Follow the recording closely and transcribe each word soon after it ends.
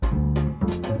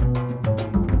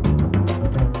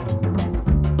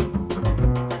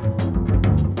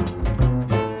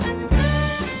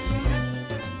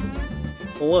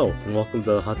Hello, and welcome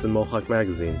to Hudson Mohawk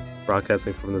Magazine,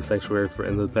 broadcasting from the Sanctuary for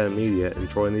Independent Media in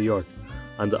Troy, New York,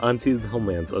 on the unceded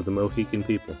homelands of the Mohican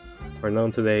people, or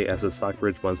known today as the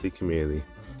Stockbridge-Munsee community.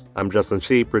 I'm Justin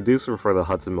Shee, producer for the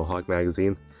Hudson Mohawk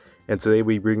Magazine, and today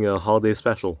we bring you a holiday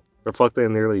special, reflecting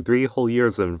on nearly 3 whole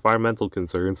years of environmental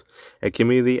concerns and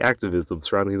community activism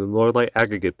surrounding the Norlite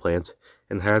aggregate plant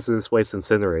and hazardous waste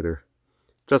incinerator.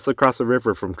 Just across the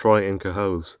river from Troy and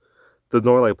Cohoes, the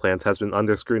Norlite plant has been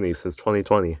under scrutiny since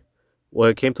 2020, when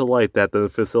it came to light that the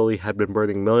facility had been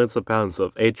burning millions of pounds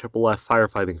of AFFF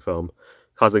firefighting foam,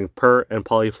 causing per- and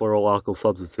polyfluoroalkyl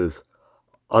substances,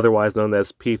 otherwise known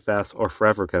as PFAS or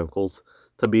forever chemicals,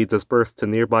 to be dispersed to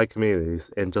nearby communities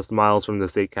and just miles from the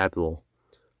state capital.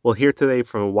 We'll hear today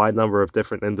from a wide number of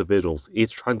different individuals,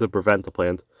 each trying to prevent the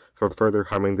plant from further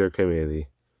harming their community.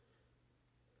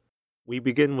 We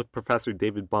begin with Professor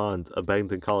David Bond of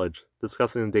Bennington College,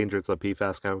 discussing the dangers of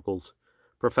PFAS chemicals.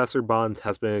 Professor Bond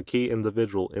has been a key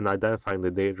individual in identifying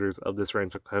the dangers of this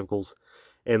range of chemicals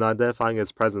and identifying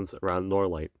its presence around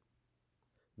Norlite.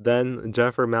 Then,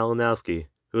 Jennifer Malinowski,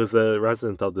 who is a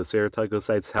resident of the Saratoga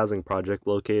Sites housing project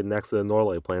located next to the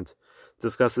Norlite plant,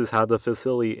 discusses how the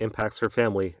facility impacts her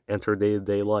family and her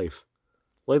day-to-day life.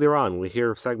 Later on, we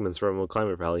hear segments from a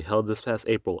climate rally held this past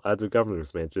April at the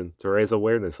Governor's Mansion to raise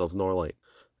awareness of Norlite.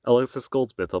 Alexis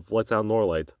Goldsmith of Let's Out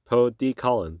Norlite, poet Dee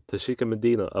Collin, Tashika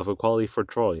Medina of Equality for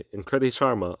Troy, and Kriti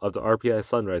Sharma of the RPI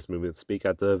Sunrise Movement speak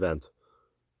at the event.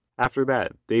 After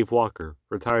that, Dave Walker,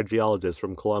 retired geologist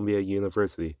from Columbia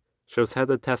University, shows how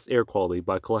to test air quality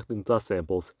by collecting dust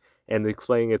samples and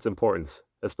explaining its importance,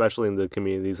 especially in the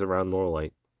communities around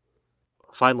Norlite.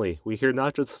 Finally, we hear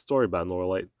not just a story about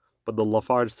Norlite, but the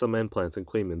Lafarge cement plant in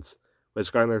Clemens,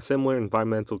 which garner similar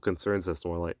environmental concerns as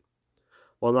Norlite.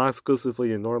 While not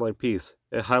exclusively a Norlite piece,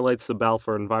 it highlights the battle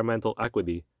for environmental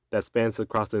equity that spans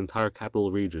across the entire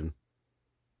capital region.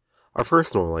 Our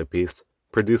first Norlite piece,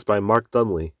 produced by Mark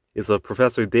Dunley, is of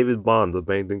Professor David Bond of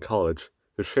Bennington College,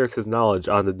 who shares his knowledge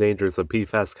on the dangers of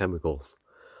PFAS chemicals.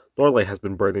 Norlite has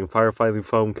been burning firefighting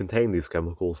foam containing these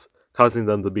chemicals, causing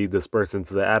them to be dispersed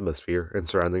into the atmosphere and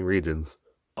surrounding regions.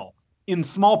 In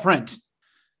small print,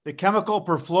 the chemical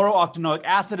perfluorooctanoic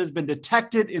acid has been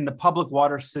detected in the public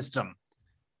water system.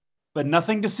 But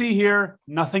nothing to see here,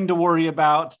 nothing to worry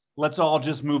about. Let's all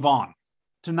just move on.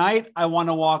 Tonight, I want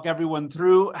to walk everyone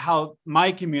through how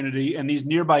my community and these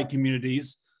nearby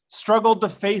communities struggled to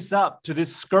face up to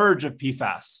this scourge of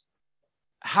PFAS,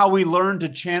 how we learned to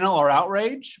channel our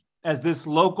outrage as this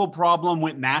local problem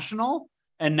went national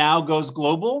and now goes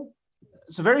global.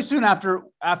 So very soon after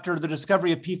the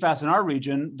discovery of PFAS in our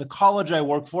region, the college I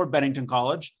work for, Bennington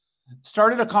College,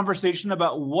 started a conversation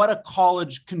about what a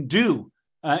college can do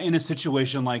in a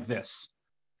situation like this,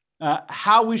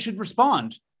 how we should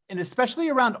respond, and especially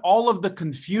around all of the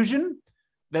confusion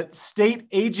that state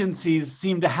agencies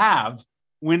seem to have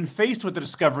when faced with the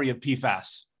discovery of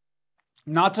PFAS.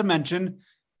 Not to mention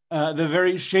the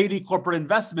very shady corporate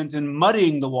investments in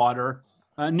muddying the water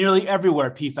nearly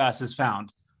everywhere PFAS is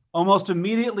found. Almost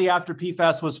immediately after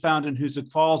PFAS was found in Hoosick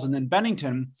Falls and then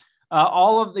Bennington,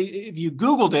 if you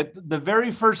Googled it, the very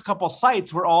first couple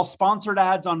sites were all sponsored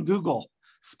ads on Google,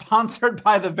 sponsored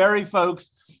by the very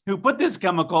folks who put this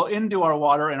chemical into our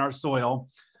water and our soil,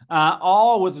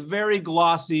 all with very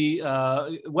glossy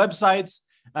websites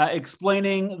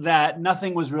explaining that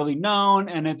nothing was really known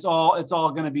and it's all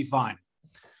going to be fine.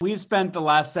 We've spent the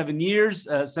last 7 years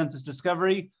since its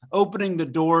discovery opening the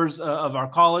doors of our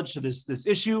college to this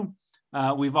issue.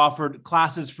 We've offered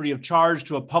classes free of charge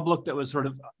to a public that was sort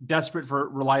of desperate for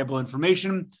reliable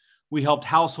information. We helped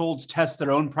households test their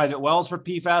own private wells for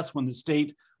PFAS when the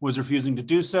state was refusing to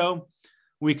do so.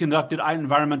 We conducted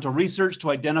environmental research to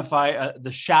identify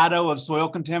the shadow of soil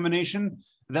contamination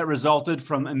that resulted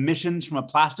from emissions from a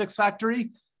plastics factory.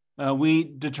 We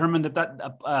determined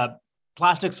that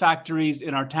plastics factories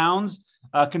in our towns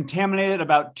contaminated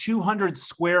about 200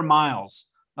 square miles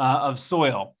of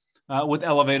soil with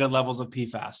elevated levels of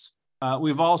PFAS.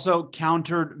 We've also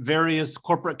countered various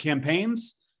corporate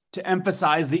campaigns to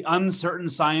emphasize the uncertain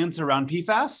science around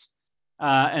PFAS.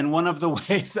 And one of the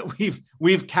ways that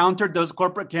we've countered those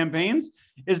corporate campaigns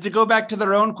is to go back to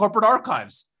their own corporate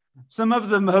archives. Some of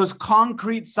the most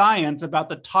concrete science about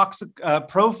the toxic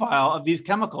profile of these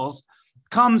chemicals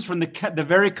comes from the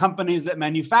very companies that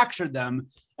manufactured them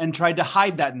and tried to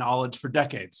hide that knowledge for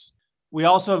decades. We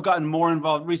also have gotten more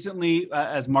involved recently,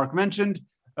 as Mark mentioned,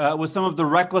 with some of the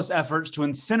reckless efforts to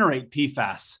incinerate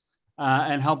PFAS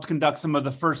and helped conduct some of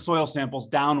the first soil samples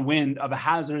downwind of a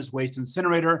hazardous waste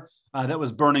incinerator that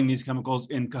was burning these chemicals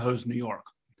in Cohoes, New York.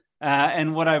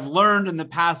 And what I've learned in the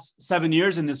past 7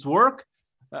 years in this work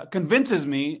convinces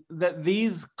me that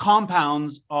these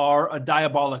compounds are a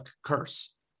diabolic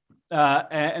curse.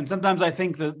 And sometimes I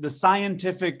think the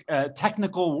scientific,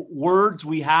 technical words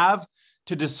we have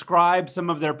to describe some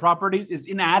of their properties is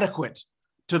inadequate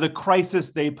to the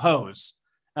crisis they pose.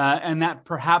 And that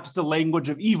perhaps the language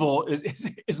of evil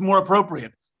is more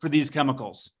appropriate for these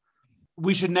chemicals.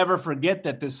 We should never forget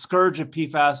that this scourge of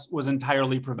PFAS was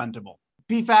entirely preventable.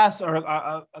 PFAS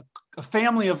are a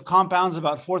family of compounds,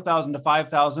 about 4,000 to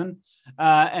 5,000,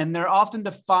 and they're often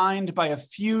defined by a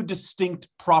few distinct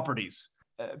properties.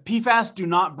 PFAS do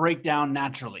not break down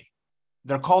naturally.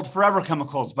 They're called forever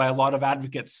chemicals by a lot of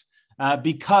advocates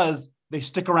because they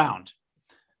stick around.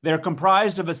 They're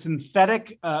comprised of a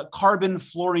synthetic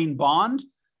carbon-fluorine bond,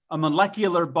 a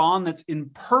molecular bond that's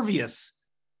impervious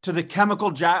to the chemical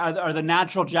or the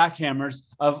natural jackhammers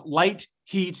of light,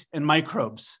 heat, and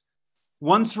microbes.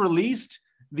 Once released,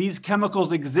 these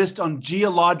chemicals exist on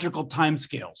geological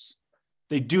timescales.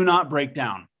 They do not break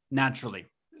down naturally.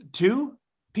 2,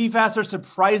 PFAS are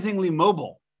surprisingly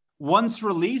mobile. Once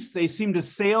released, they seem to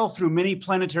sail through many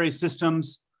planetary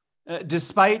systems,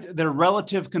 despite their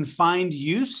relative confined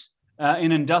use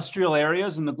in industrial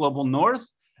areas in the global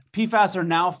north. PFAS are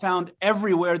now found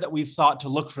everywhere that we've thought to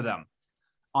look for them,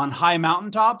 on high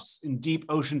mountaintops, in deep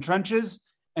ocean trenches,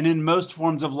 and in most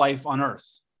forms of life on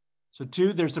Earth. So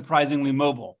 2, they're surprisingly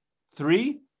mobile.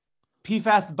 3,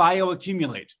 PFAS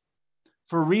bioaccumulate.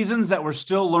 For reasons that we're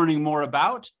still learning more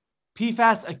about,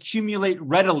 PFAS accumulate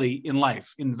readily in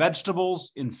life, in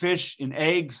vegetables, in fish, in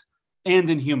eggs, and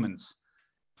in humans.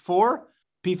 4,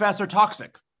 PFAS are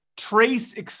toxic.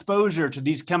 Trace exposure to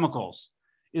these chemicals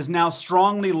is now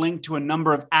strongly linked to a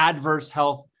number of adverse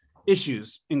health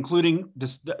issues, including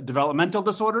developmental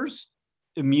disorders,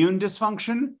 immune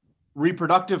dysfunction,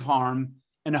 reproductive harm,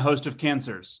 and a host of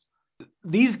cancers.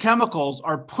 These chemicals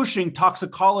are pushing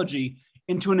toxicology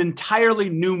into an entirely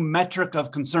new metric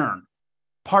of concern,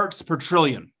 parts per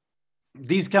trillion.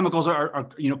 These chemicals are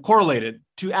correlated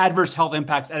to adverse health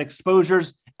impacts at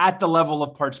exposures at the level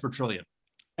of parts per trillion.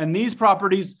 And these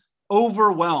properties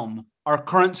overwhelm our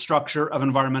current structure of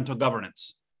environmental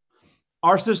governance.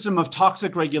 Our system of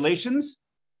toxic regulations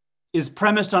is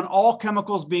premised on all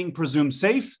chemicals being presumed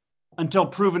safe until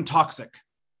proven toxic,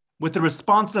 with the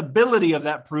responsibility of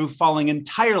that proof falling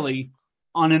entirely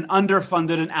on an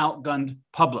underfunded and outgunned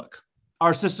public.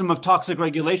 Our system of toxic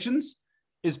regulations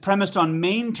is premised on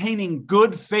maintaining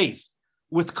good faith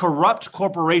with corrupt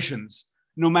corporations,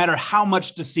 no matter how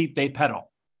much deceit they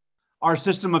peddle. Our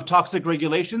system of toxic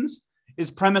regulations is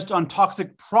premised on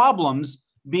toxic problems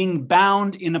being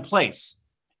bound in a place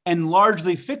and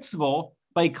largely fixable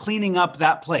by cleaning up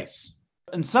that place.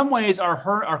 In some ways,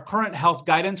 our current health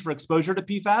guidance for exposure to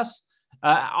PFAS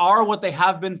are what they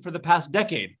have been for the past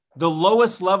decade, the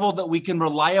lowest level that we can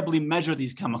reliably measure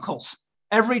these chemicals.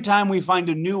 Every time we find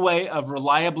a new way of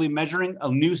reliably measuring a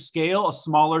new scale, a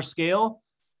smaller scale,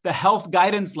 the health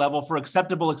guidance level for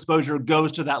acceptable exposure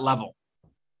goes to that level.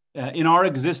 In our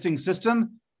existing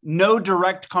system, no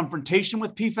direct confrontation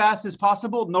with PFAS is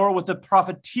possible, nor with the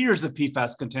profiteers of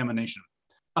PFAS contamination.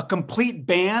 A complete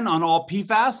ban on all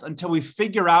PFAS until we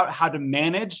figure out how to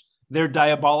manage their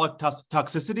diabolic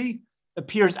toxicity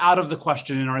appears out of the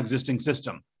question in our existing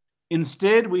system.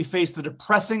 Instead, we face the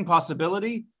depressing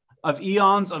possibility of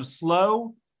eons of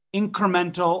slow,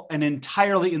 incremental, and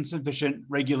entirely insufficient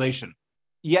regulation.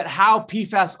 Yet how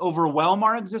PFAS overwhelm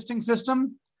our existing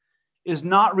system is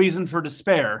not reason for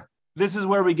despair. This is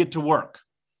where we get to work.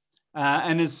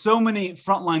 And as so many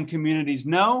frontline communities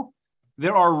know,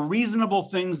 there are reasonable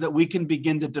things that we can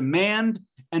begin to demand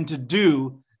and to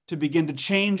do to begin to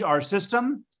change our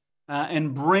system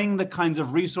and bring the kinds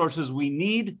of resources we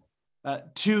need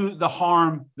to the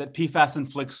harm that PFAS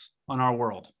inflicts on our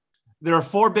world. There are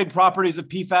 4 big properties of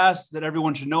PFAS that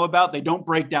everyone should know about. They don't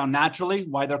break down naturally,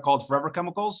 why they're called forever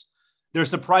chemicals. They're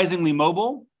surprisingly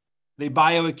mobile, they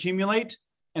bioaccumulate,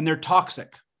 and they're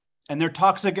toxic. And they're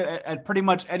toxic at pretty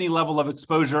much any level of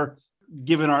exposure,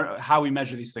 given how we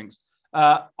measure these things.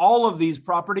 All of these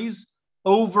properties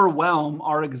overwhelm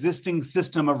our existing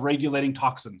system of regulating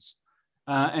toxins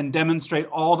and demonstrate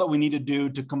all that we need to do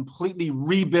to completely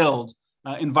rebuild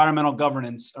environmental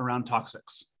governance around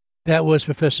toxics. That was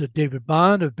Professor David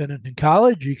Bond of Benedictine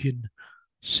College. You can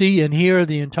see and hear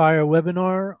the entire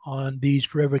webinar on these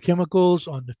forever chemicals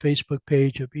on the Facebook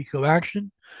page of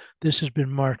EcoAction. This has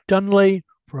been Mark Dunley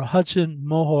for Hudson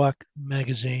Mohawk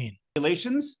Magazine.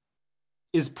 Regulations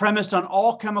is premised on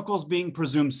all chemicals being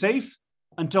presumed safe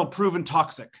until proven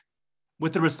toxic,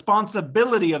 with the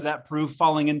responsibility of that proof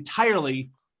falling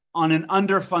entirely on an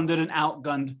underfunded and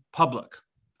outgunned public.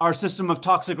 Our system of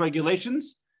toxic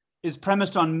regulations is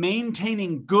premised on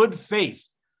maintaining good faith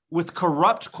with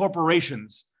corrupt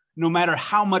corporations, no matter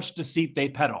how much deceit they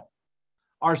peddle.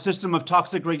 Our system of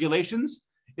toxic regulations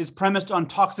is premised on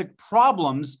toxic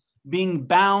problems being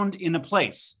bound in a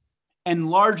place and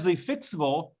largely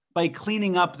fixable by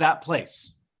cleaning up that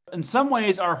place. In some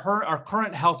ways, our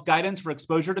current health guidance for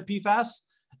exposure to PFAS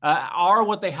are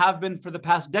what they have been for the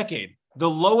past decade, the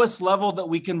lowest level that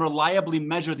we can reliably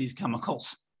measure these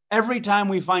chemicals. Every time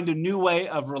we find a new way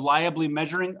of reliably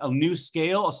measuring a new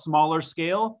scale, a smaller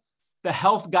scale, the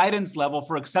health guidance level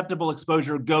for acceptable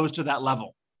exposure goes to that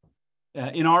level.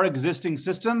 In our existing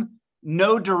system,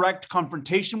 no direct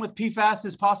confrontation with PFAS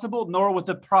is possible, nor with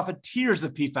the profiteers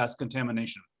of PFAS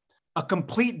contamination. A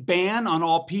complete ban on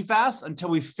all PFAS until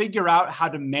we figure out how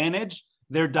to manage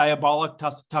their diabolic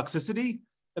toxicity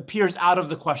appears out of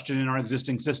the question in our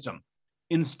existing system.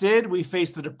 Instead, we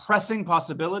face the depressing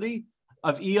possibility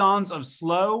of eons of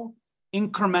slow,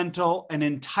 incremental, and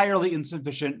entirely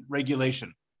insufficient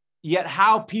regulation. Yet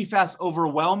how PFAS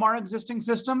overwhelm our existing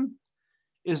system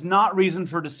is not reason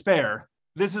for despair.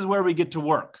 This is where we get to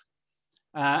work.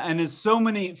 And as so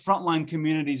many frontline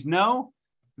communities know,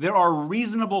 there are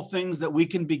reasonable things that we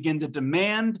can begin to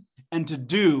demand and to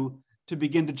do to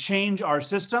begin to change our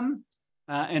system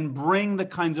and bring the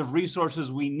kinds of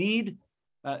resources we need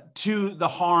to the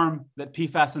harm that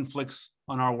PFAS inflicts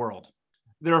on our world.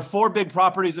 There are 4 big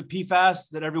properties of PFAS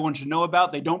that everyone should know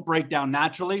about. They don't break down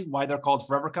naturally, why they're called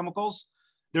forever chemicals.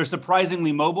 They're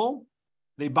surprisingly mobile,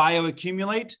 they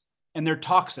bioaccumulate, and they're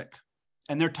toxic.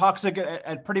 And they're toxic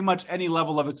at pretty much any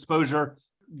level of exposure,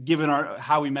 given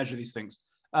how we measure these things.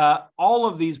 All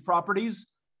of these properties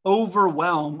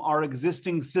overwhelm our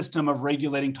existing system of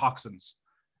regulating toxins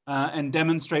and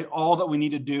demonstrate all that we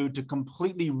need to do to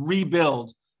completely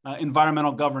rebuild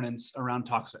environmental governance around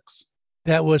toxics.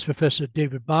 That was Professor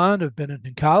David Bond of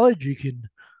Benedictine College. You can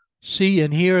see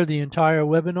and hear the entire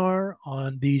webinar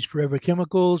on these forever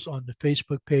chemicals on the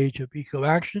Facebook page of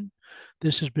EcoAction.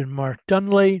 This has been Mark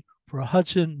Dunley for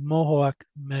Hudson Mohawk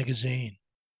Magazine.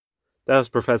 That was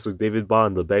Professor David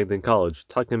Bond of Benedictine College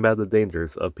talking about the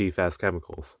dangers of PFAS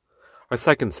chemicals. Our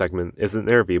second segment is an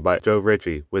interview by Joe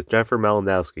Ritchie with Jennifer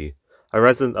Malinowski, a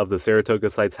resident of the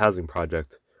Saratoga Sites Housing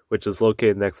Project, which is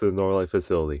located next to the Norlight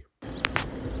facility.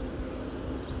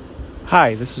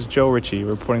 Hi, this is Joe Ritchie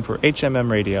reporting for HMM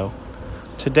Radio.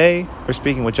 Today, we're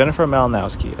speaking with Jennifer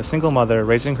Malinowski, a single mother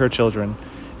raising her children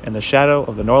in the shadow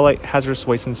of the Norlight Hazardous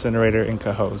Waste Incinerator in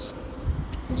Cohoes.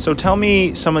 So tell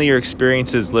me some of your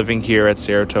experiences living here at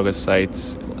Saratoga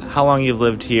Sites, how long you've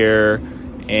lived here,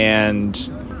 and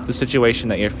the situation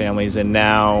that your family's in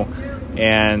now,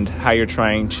 and how you're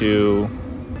trying to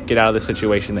get out of the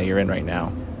situation that you're in right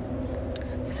now.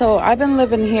 So I've been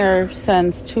living here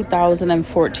since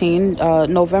 2014,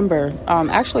 November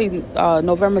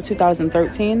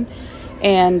 2013.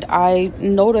 And I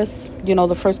noticed,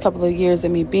 the first couple of years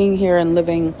of me being here and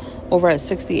living over at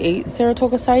 68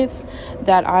 Saratoga Sites,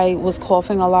 that I was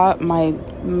coughing a lot.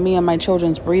 Me and my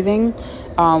children's breathing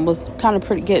was kind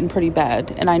of getting pretty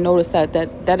bad. And I noticed that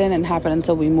didn't happen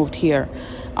until we moved here.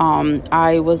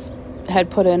 I had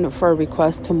put in for a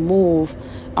request to move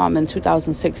in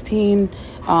 2016,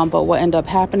 but what ended up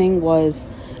happening was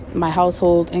my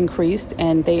household increased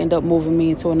and they ended up moving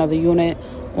me to another unit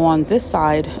on this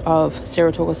side of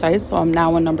Saratoga Sites. So I'm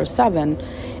now in number 7,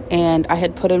 and I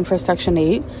had put in for Section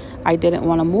 8. I didn't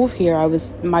want to move here.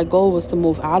 My goal was to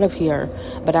move out of here,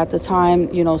 but at the time,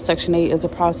 Section 8 is a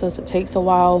process. It takes a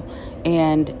while,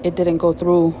 and it didn't go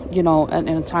through, in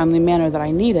a timely manner that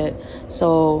I needed.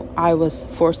 So I was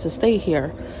forced to stay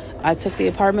here. I took the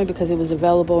apartment because it was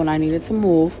available and I needed to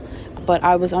move, but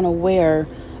I was unaware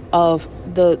of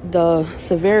the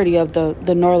severity of the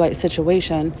Norlight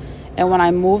situation. And when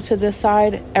I moved to this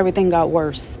side, everything got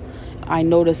worse. I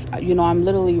noticed, I'm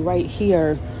literally right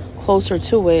here, closer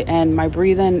to it, and my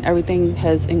breathing, everything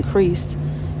has increased,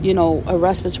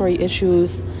 respiratory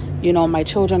issues, my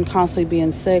children constantly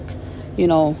being sick,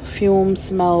 fumes,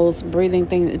 smells, breathing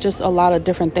things, just a lot of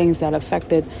different things that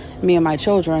affected me and my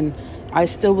children. I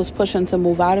still was pushing to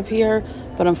move out of here,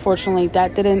 but unfortunately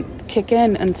that didn't kick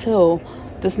in until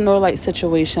this Norlight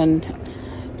situation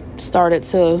started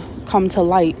to come to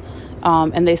light,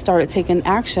 and they started taking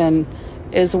action,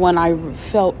 is when I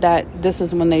felt that this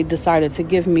is when they decided to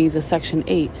give me the Section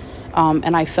 8.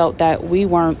 And I felt that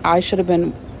I should have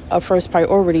been a first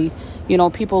priority.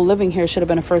 People living here should have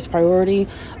been a first priority,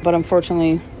 but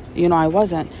unfortunately, I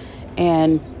wasn't.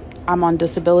 And I'm on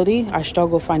disability. I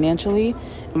struggle financially.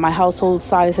 My household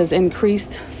size has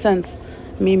increased since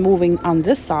me moving on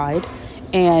this side.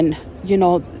 And,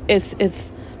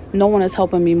 it's no one is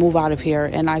helping me move out of here.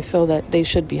 And I feel that they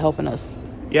should be helping us.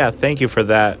 Yeah, thank you for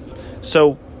that.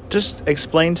 So just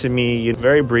explain to me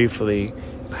very briefly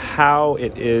how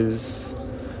it is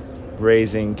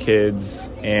raising kids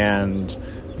and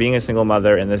being a single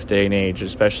mother in this day and age,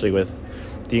 especially with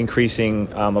the increasing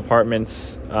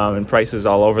apartments and prices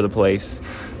all over the place.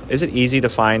 Is it easy to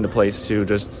find a place to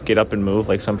just get up and move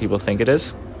like some people think it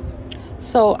is?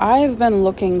 So I've been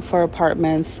looking for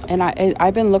apartments, and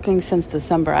I've been looking since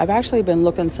December. I've actually been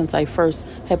looking since I first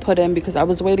had put in, because I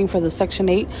was waiting for the Section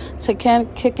 8 to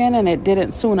kick in, and it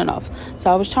didn't soon enough.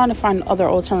 So I was trying to find other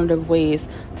alternative ways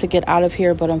to get out of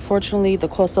here, but unfortunately, the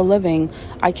cost of living,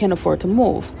 I can't afford to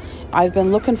move. I've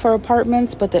been looking for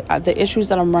apartments, but the issues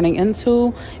that I'm running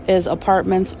into is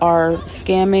apartments are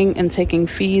scamming and taking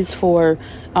fees for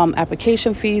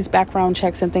application fees, background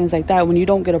checks, and things like that. When you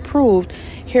don't get approved,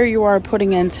 here you are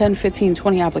putting in 10, 15,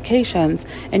 20 applications,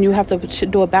 and you have to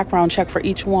do a background check for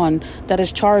each one that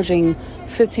is charging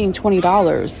 $15,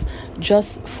 $20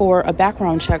 just for a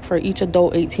background check for each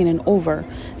adult 18 and over.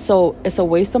 So it's a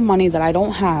waste of money that I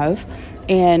don't have,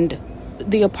 and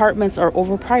the apartments are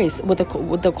overpriced. With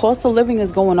the cost of living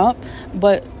is going up,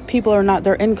 but people are not,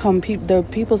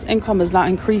 people's income is not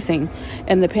increasing,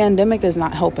 and the pandemic is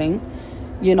not helping.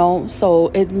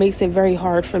 So it makes it very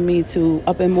hard for me to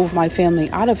up and move my family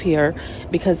out of here,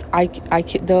 because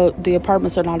the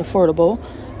apartments are not affordable.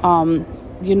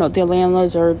 The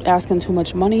landlords are asking too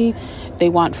much money. They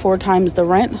want 4 times the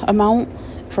rent amount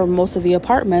for most of the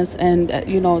apartments, and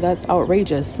that's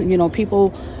outrageous.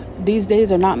 People these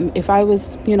days are not. If I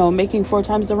was making 4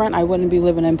 times the rent, I wouldn't be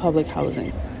living in public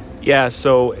housing. Yeah,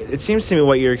 so it seems to me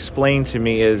what you're explaining to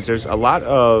me is there's a lot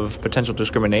of potential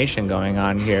discrimination going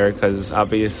on here, because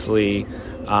obviously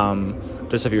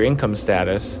just of your income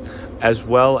status, as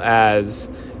well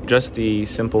as just the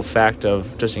simple fact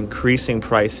of just increasing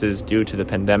prices due to the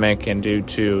pandemic and due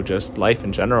to just life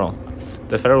in general.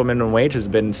 The federal minimum wage has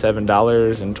been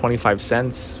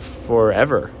 $7.25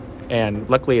 forever, and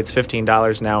luckily it's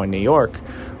 $15 now in New York,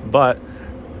 but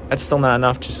that's still not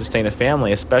enough to sustain a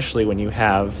family, especially when you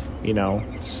have,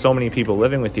 so many people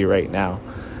living with you right now.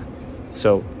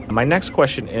 So my next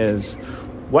question is,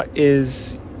 what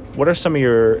are some of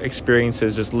your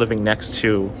experiences just living next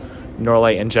to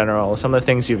Norlight in general? Some of the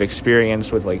things you've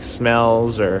experienced with like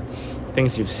smells or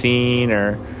things you've seen,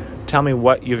 or tell me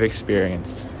what you've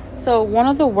experienced. So one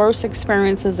of the worst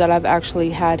experiences that I've actually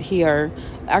had here,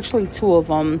 actually 2 of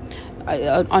them,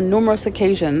 on numerous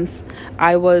occasions,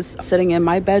 I was sitting in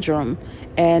my bedroom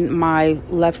and my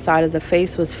left side of the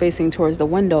face was facing towards the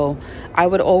window. I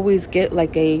would always get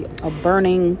like a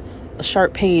burning,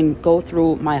 sharp pain go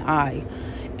through my eye.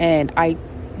 And I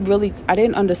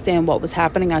didn't understand what was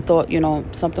happening. I thought,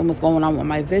 something was going on with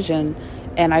my vision.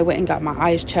 And I went and got my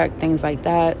eyes checked, things like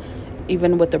that.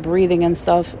 Even with the breathing and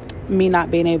stuff, me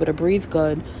not being able to breathe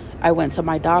good, I went to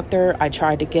my doctor.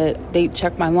 They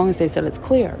checked my lungs. They said it's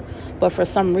clear. But for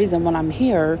some reason, when I'm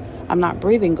here, I'm not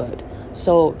breathing good.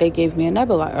 So they gave me a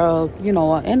nebulizer,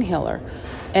 an inhaler.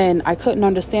 And I couldn't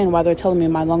understand why they're telling me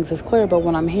my lungs is clear, but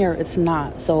when I'm here, it's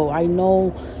not. So I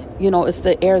know, it's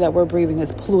the air that we're breathing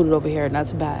is polluted over here, and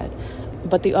that's bad.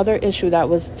 But the other issue that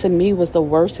was, to me, was the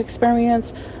worst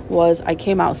experience was I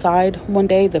came outside one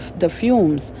day, the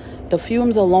fumes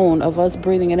alone of us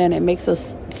breathing it in, it makes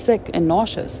us sick and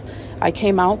nauseous. I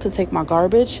came out to take my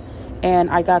garbage,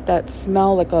 and I got that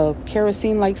smell, like a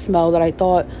kerosene-like smell, that I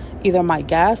thought either my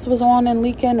gas was on and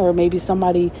leaking, or maybe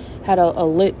somebody had a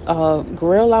lit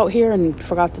grill out here and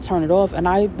forgot to turn it off. And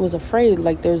I was afraid,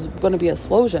 like, there's going to be an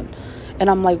explosion. And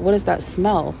I'm like, what is that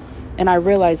smell? And I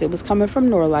realized it was coming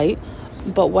from Norlight.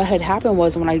 But what had happened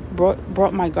was when I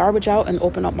brought my garbage out and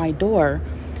opened up my door,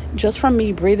 just from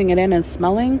me breathing it in and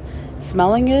smelling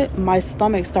it, my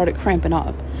stomach started cramping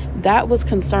up. That was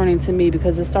concerning to me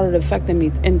because it started affecting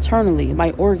me internally,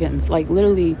 my organs. Like,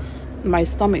 literally, my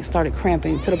stomach started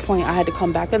cramping to the point I had to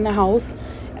come back in the house.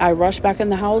 I rushed back in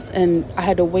the house, and I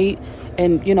had to wait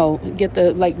and, get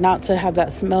not to have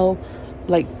that smell,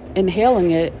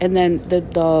 inhaling it. And then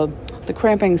the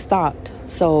cramping stopped.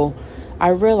 So I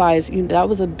realized that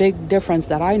was a big difference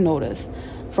that I noticed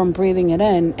from breathing it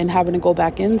in and having to go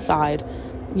back inside,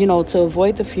 to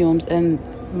avoid the fumes, and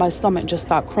my stomach just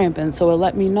stopped cramping. So it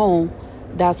let me know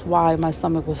that's why my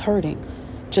stomach was hurting,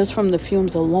 just from the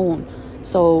fumes alone.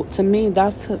 So to me,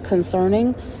 that's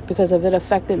concerning, because if it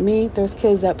affected me, there's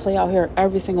kids that play out here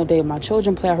every single day. My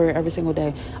children play out here every single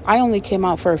day. I only came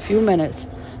out for a few minutes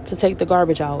to take the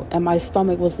garbage out, and my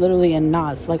stomach was literally in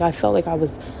knots. Like, I felt like I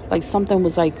was, something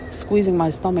was squeezing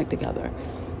my stomach together.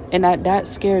 And that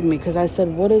scared me, because I said,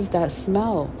 what is that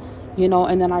smell?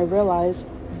 And then I realized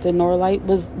the Norlight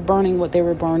was burning what they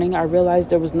were burning. I realized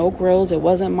there was no grills. It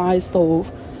wasn't my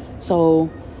stove. So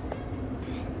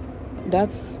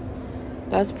that's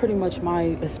pretty much my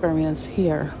experience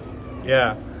here.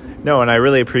 Yeah. No, and I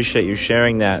really appreciate you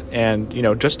sharing that. And,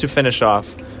 just to finish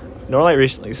off, Norlight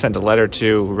recently sent a letter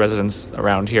to residents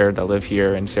around here that live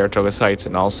here in Saratoga Sites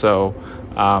and also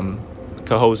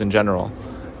Cohoes in general.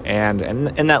 And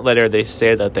in that letter, they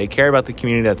say that they care about the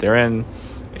community that they're in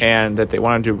and that they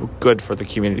want to do good for the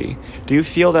community. Do you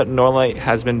feel that Norlight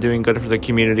has been doing good for the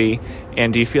community,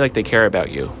 and do you feel like they care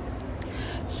about you?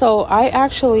 So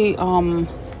they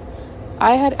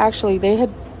had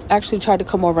actually tried to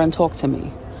come over and talk to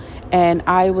me. And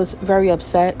I was very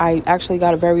upset. I actually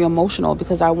got very emotional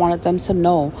because I wanted them to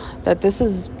know that this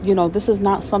is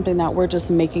not something that we're just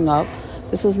making up.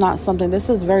 This is not something, this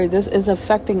is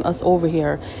affecting us over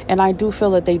here. And I do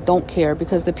feel that they don't care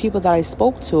because the people that I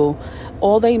spoke to,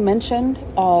 all they mentioned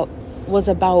was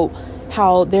about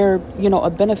how they're, a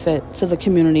benefit to the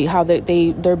community, how they're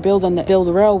build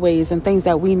railways and things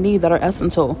that we need that are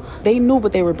essential. They knew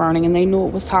what they were burning and they knew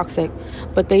it was toxic,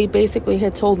 but they basically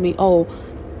had told me,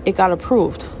 it got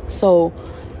approved. So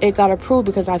it got approved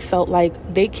because I felt like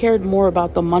they cared more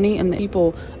about the money and the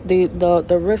people,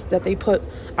 the risk that they put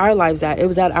our lives at. It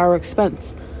was at our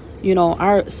expense.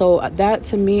 So that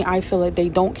to me, I feel like they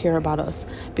don't care about us,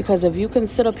 because if you can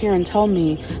sit up here and tell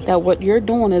me that what you're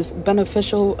doing is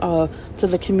beneficial to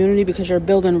the community because you're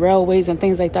building railways and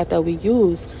things like that we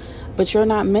use, but you're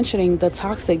not mentioning the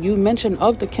toxic. You mention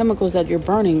of the chemicals that you're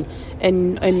burning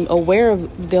and aware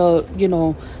of the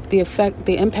effect,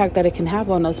 the impact that it can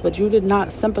have on us, but you did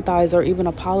not sympathize or even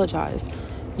apologize.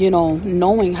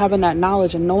 Having that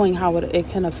knowledge and knowing how it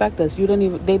can affect us, they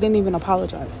didn't even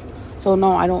apologize. So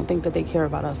no, I don't think that they care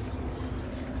about us.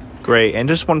 Great. And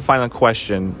just one final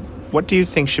question. What do you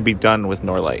think should be done with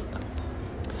Norlight?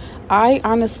 I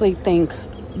honestly think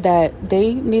that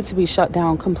they need to be shut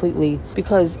down completely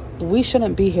because we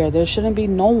shouldn't be here. There shouldn't be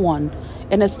no one.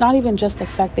 And it's not even just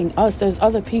affecting us. There's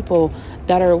other people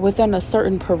that are within a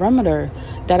certain perimeter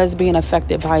that is being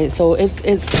affected by it. So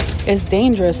it's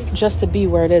dangerous just to be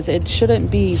where it is. It shouldn't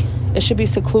be. It should be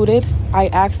secluded. I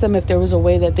asked them if there was a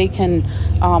way that they can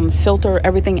filter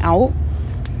everything out.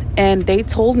 And they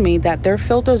told me that their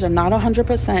filters are not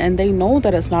 100% and they know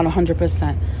that it's not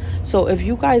 100%. So if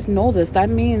you guys know this, that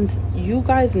means you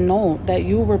guys know that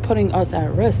you were putting us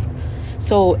at risk.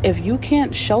 So if you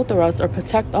can't shelter us or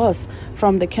protect us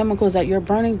from the chemicals that you're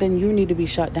burning, then you need to be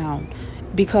shut down.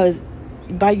 Because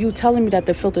by you telling me that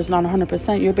the filter's not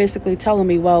 100%, you're basically telling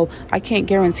me, well, I can't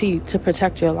guarantee to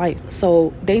protect your life.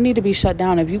 So they need to be shut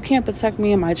down. If you can't protect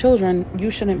me and my children, you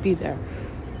shouldn't be there.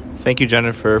 Thank you,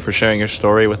 Jennifer, for sharing your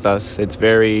story with us. It's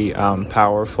very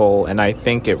powerful, and I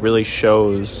think it really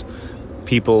shows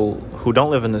people who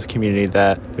don't live in this community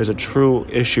that there's a true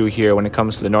issue here when it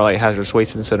comes to the Norlight Hazardous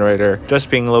Waste Incinerator just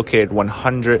being located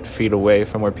 100 feet away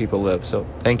from where people live. So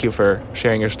thank you for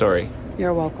sharing your story.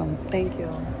 You're welcome. Thank you.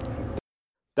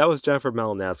 That was Jennifer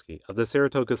Malinowski of the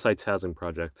Saratoga Sites Housing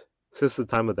Project. Since the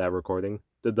time of that recording,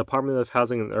 the Department of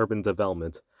Housing and Urban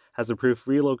Development has approved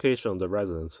relocation of the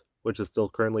residents, which is still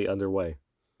currently underway.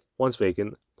 Once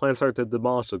vacant, plans are to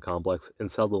demolish the complex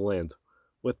and sell the land,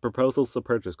 with proposals to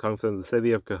purchase coming from the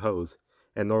city of Cohoes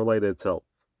and Norlight itself.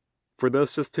 For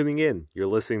those just tuning in, you're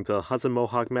listening to Hudson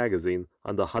Mohawk Magazine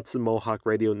on the Hudson Mohawk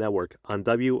Radio Network on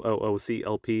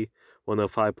WOOCLP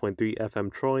 105.3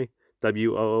 FM Troy,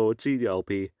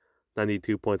 WOOGLP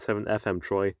 92.7 FM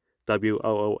Troy,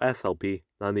 WOOSLP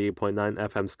 98.9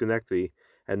 FM Schenectady,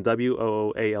 and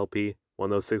WOOALP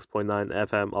 106.9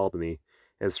 FM Albany,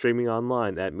 and streaming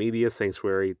online at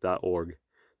mediasanctuary.org.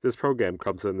 This program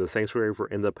comes from the Sanctuary for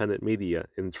Independent Media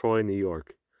in Troy, New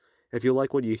York. If you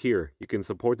like what you hear, you can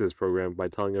support this program by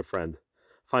telling a friend.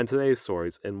 Find today's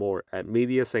stories and more at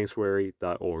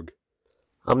mediasanctuary.org.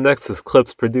 Up next is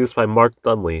clips produced by Mark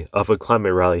Dudley of a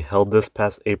climate rally held this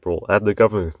past April at the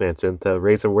Governor's Mansion to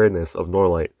raise awareness of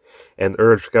Norlight and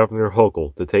urge Governor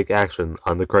Hochul to take action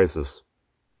on the crisis.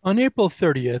 On April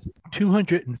 30th,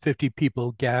 250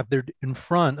 people gathered in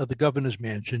front of the governor's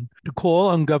mansion to call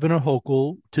on Governor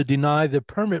Hochul to deny the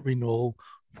permit renewal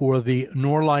for the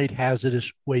Norlight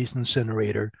Hazardous Waste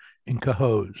Incinerator in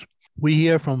Cohoes. We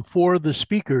hear from four of the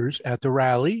speakers at the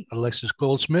rally: Alexis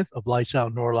Goldsmith of Lights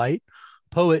Out Norlight,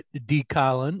 poet Dee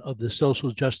Collin of the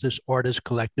Social Justice Artists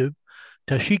Collective,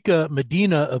 Tashika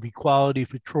Medina of Equality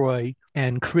for Troy,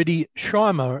 and Kriti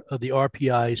Sharma of the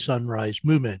RPI Sunrise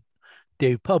Movement.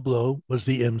 Dave Pablo was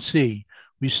the MC.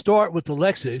 We start with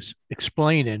Alexis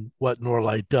explaining what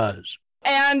Norlight does.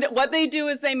 And what they do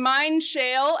is they mine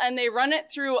shale and they run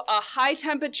it through a high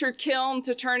temperature kiln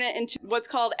to turn it into what's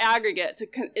called aggregate.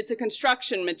 It's a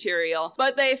construction material.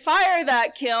 But they fire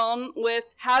that kiln with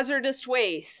hazardous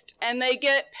waste and they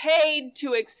get paid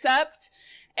to accept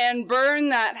and burn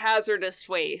that hazardous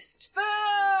waste.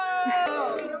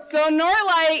 So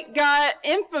Norlite got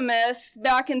infamous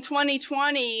back in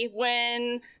 2020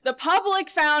 when the public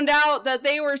found out that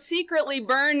they were secretly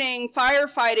burning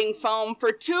firefighting foam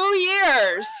for 2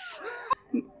 years.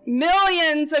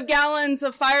 Millions of gallons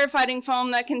of firefighting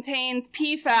foam that contains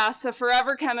PFAS, a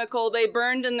forever chemical they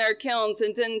burned in their kilns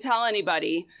and didn't tell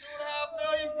anybody.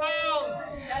 2.5 million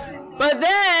pounds. But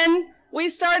then we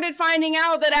started finding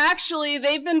out that actually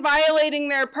they've been violating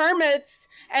their permits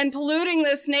and polluting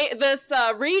this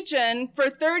region for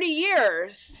 30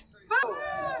 years.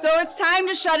 So it's time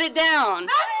to shut it down.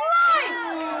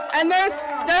 And there's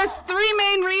 3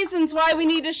 main reasons why we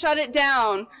need to shut it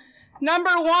down.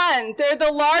 Number 1, they're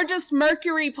the largest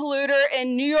mercury polluter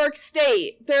in New York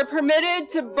State. They're permitted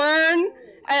to burn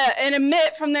and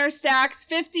emit from their stacks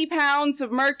 50 pounds of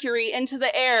mercury into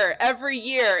the air every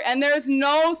year, and there's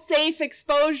no safe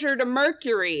exposure to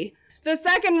mercury. The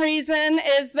second reason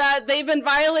is that they've been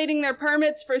violating their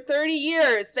permits for 30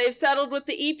 years. They've settled with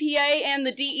the EPA and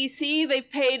the DEC. They've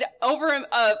paid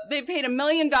 $1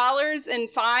 million in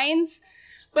fines.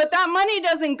 But that money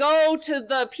doesn't go to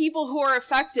the people who are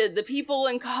affected, the people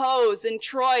in Cohoes and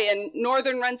Troy and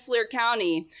northern Rensselaer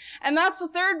County. And that's the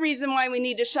third reason why we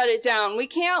need to shut it down. We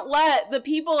can't let the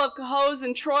people of Cohoes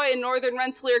and Troy and northern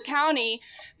Rensselaer County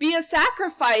be a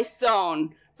sacrifice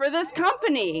zone for this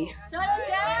company. Shut it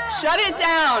down! Shut it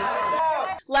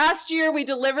down! Last year, we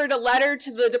delivered a letter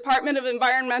to the Department of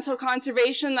Environmental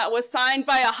Conservation that was signed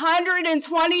by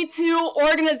 122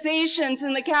 organizations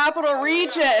in the Capital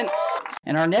Region.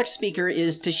 And our next speaker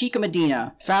is Tashika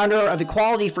Medina, founder of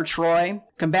Equality for Troy,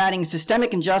 combating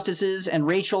systemic injustices and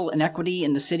racial inequity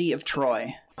in the city of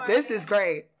Troy. This is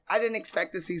great. I didn't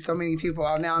expect to see so many people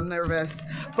out. Now I'm nervous.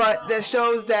 But this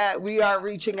shows that we are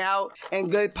reaching out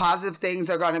and good positive things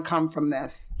are going to come from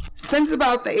this. Since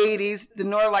about the 80s, the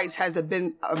Norlites has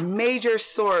been a major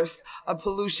source of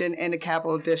pollution in the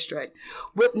Capital District,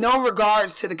 with no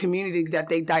regards to the community that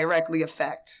they directly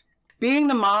affect. Being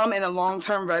the mom and a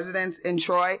long-term resident in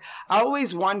Troy, I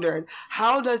always wondered,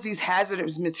 how does these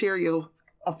hazardous material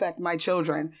affect my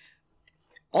children?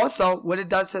 Also, what it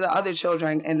does to the other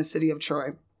children in the city of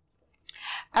Troy.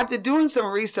 After doing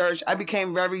some research, I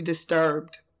became very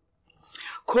disturbed.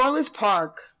 Corliss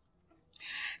Park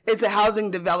is a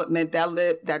housing development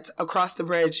that's across the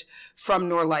bridge from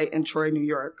Norlite in Troy, New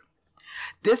York.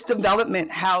 This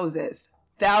development houses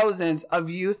thousands of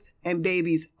youth and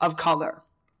babies of color.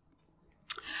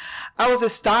 I was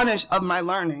astonished of my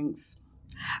learnings.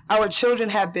 Our children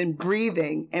have been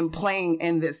breathing and playing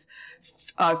in this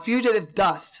fugitive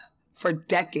dust for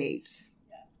decades.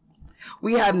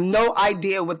 We have no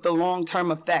idea what the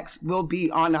long-term effects will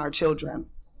be on our children.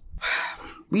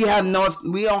 We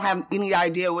don't have any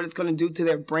idea what it's going to do to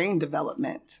their brain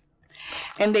development.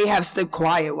 And they have stood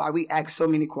quiet while we ask so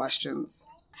many questions.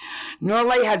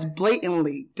 Norlite has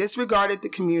blatantly disregarded the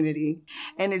community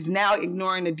and is now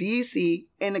ignoring the DEC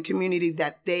and the community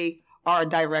that they are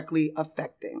directly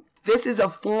affecting. This is a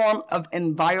form of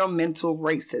environmental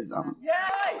racism.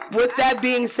 With that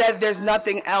being said, there's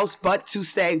nothing else but to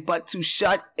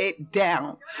shut it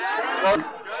down.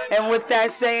 And with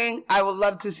that saying, I would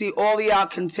love to see all of y'all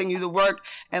continue to work,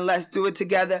 and let's do it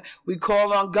together. We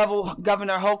call on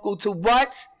Governor Hochul to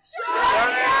what? Shut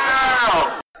it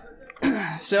down!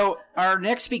 So our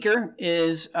next speaker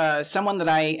is someone that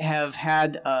I have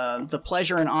had the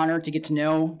pleasure and honor to get to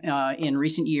know in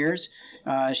recent years.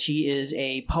 She is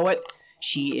a poet.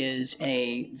 She is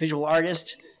a visual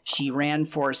artist. She ran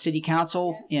for city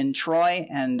council in Troy,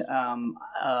 and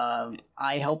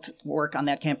I helped work on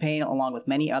that campaign along with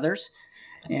many others.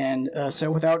 And so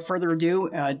without further ado,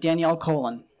 Danielle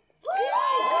Colin.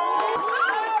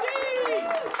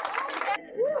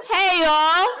 Hey,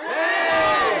 y'all.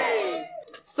 Hey.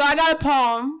 So I got a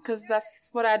poem, because that's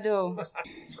what I do.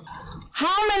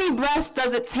 How many breaths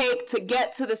does it take to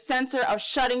get to the center of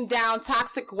shutting down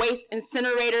toxic waste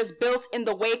incinerators built in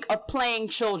the wake of playing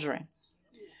children?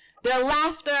 Their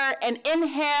laughter, an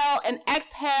inhale and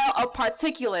exhale of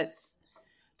particulates.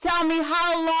 Tell me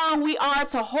how long we are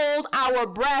to hold our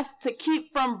breath to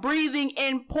keep from breathing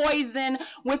in poison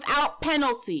without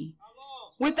penalty,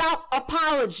 without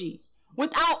apology,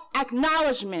 without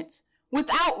acknowledgement,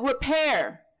 without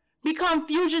repair. Become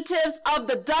fugitives of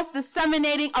the dust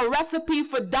disseminating a recipe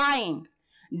for dying.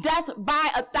 Death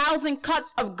by 1,000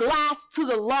 cuts of glass to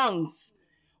the lungs.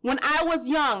 When I was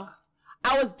young,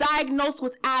 I was diagnosed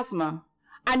with asthma.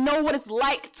 I know what it's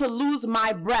like to lose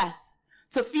my breath,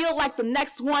 to feel like the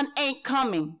next one ain't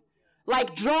coming,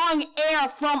 like drawing air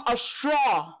from a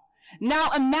straw. Now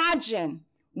imagine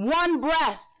one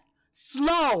breath,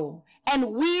 slow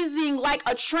and wheezing like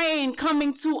a train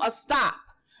coming to a stop.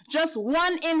 Just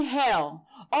one inhale,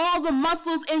 all the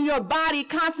muscles in your body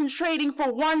concentrating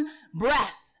for one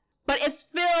breath. But it's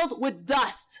filled with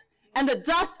dust, and the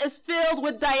dust is filled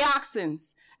with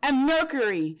dioxins and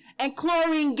mercury and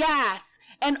chlorine gas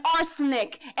and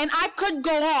arsenic, and I could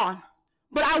go on.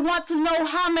 But I want to know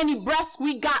how many breaths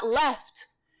we got left.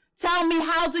 Tell me,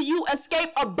 how do you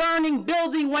escape a burning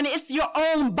building when it's your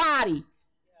own body?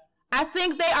 I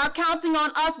think they are counting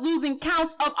on us losing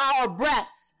count of our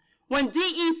breaths, when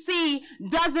DEC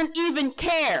doesn't even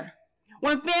care.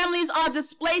 When families are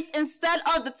displaced instead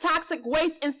of the toxic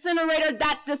waste incinerator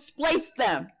that displaced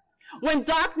them. When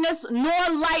darkness nor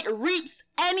light reaps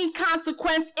any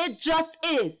consequence, it just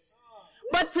is.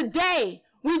 But today,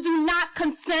 we do not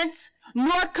consent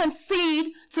nor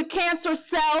concede to cancer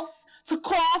cells, to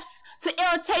coughs, to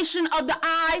irritation of the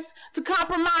eyes, to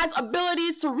compromised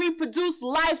abilities to reproduce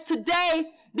life.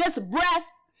 Today, this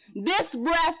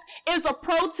breath is a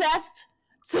protest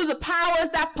to the powers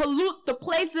that pollute the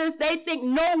places they think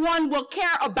no one will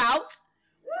care about,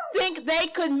 think they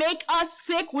could make us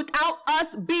sick without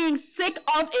us being sick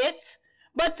of it.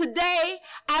 But today,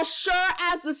 as sure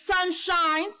as the sun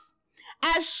shines,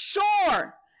 as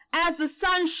sure as the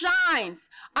sun shines,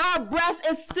 our breath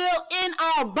is still in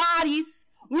our bodies.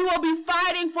 We will be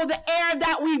fighting for the air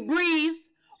that we breathe,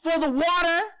 for the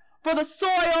water, for the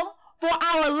soil, for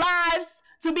our lives,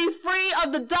 to be free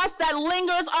of the dust that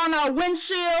lingers on our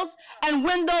windshields and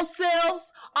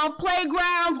windowsills, on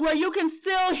playgrounds where you can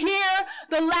still hear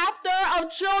the laughter of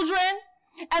children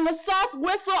and the soft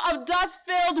whistle of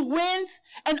dust-filled wind,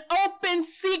 an open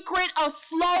secret of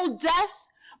slow death.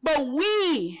 But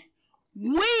we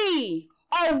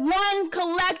are one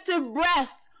collective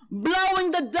breath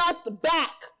blowing the dust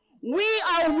back. We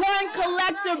are one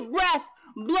collective breath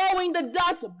blowing the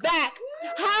dust back.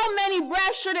 How many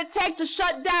breaths should it take to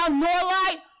shut down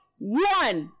Norlight?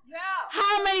 One.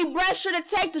 How many breaths should it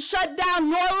take to shut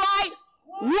down Norlight?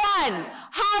 One.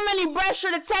 How many breaths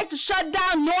should it take to shut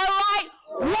down Norlight?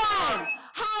 One.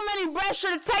 How many breaths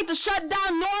should it take to shut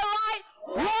down Norlight?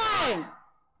 One.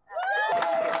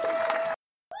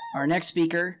 Our next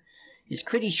speaker is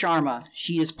Kriti Sharma.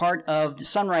 She is part of the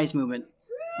Sunrise Movement,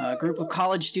 a group of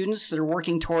college students that are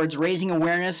working towards raising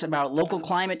awareness about local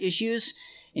climate issues,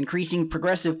 increasing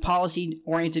progressive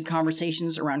policy-oriented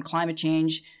conversations around climate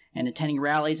change, and attending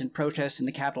rallies and protests in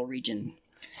the capital region.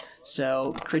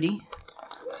 So, Kriti.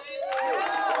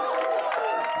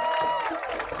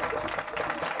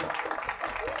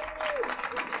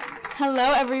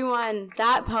 Hello, everyone.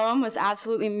 That poem was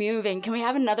absolutely moving. Can we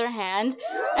have another hand?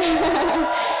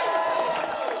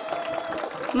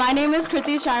 My name is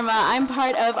Kriti Sharma. I'm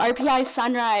part of RPI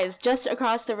Sunrise, just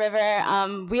across the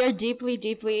river. We are deeply,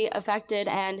 deeply affected,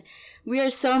 and we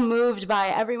are so moved by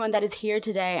everyone that is here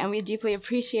today, and we deeply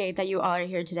appreciate that you all are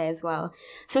here today as well.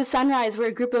 So Sunrise, we're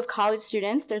a group of college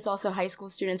students. There's also high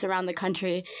school students around the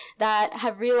country that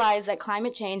have realized that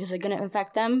climate change is going to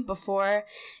affect them before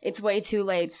it's way too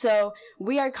late. So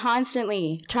we are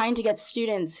constantly trying to get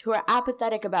students who are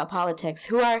apathetic about politics,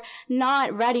 who are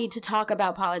not ready to talk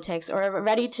about politics or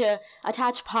ready to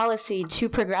attach policy to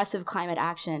progressive climate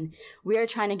action. We are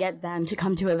trying to get them to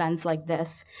come to events like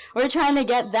this. We're trying to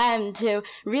get them to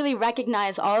really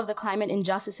recognize all of the climate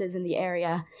injustices in the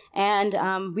area.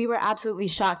 And we were absolutely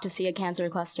shocked to see a cancer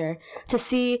cluster, to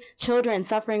see children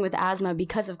suffering with asthma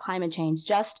because of climate change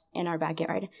just in our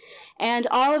backyard. And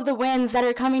all of the wins that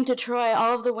are coming to Troy,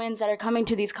 all of the wins that are coming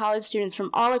to these college students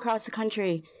from all across the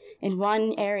country in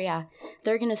one area,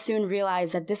 they're going to soon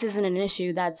realize that this isn't an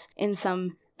issue that's in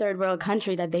some third world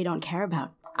country that they don't care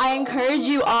about. I encourage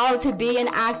you all to be an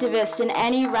activist in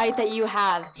any right that you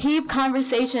have. Keep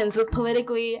conversations with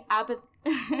politically apathetic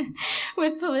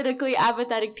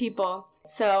people.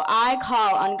 So I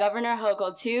call on Governor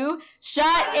Hochul to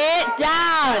shut it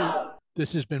down.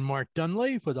 This has been Mark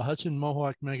Dunley for the Hudson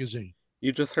Mohawk Magazine.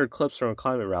 You just heard clips from a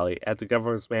climate rally at the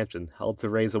governor's mansion held to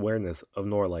raise awareness of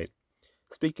Norlight.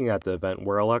 Speaking at the event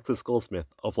were Alexis Goldsmith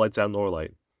of Lights Out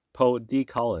Norlight, poet Dee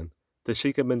Collin,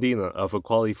 Tashika Medina of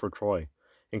Equality for Troy,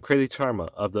 and Kriti Sharma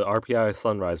of the RPI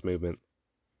Sunrise Movement.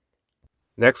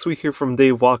 Next we hear from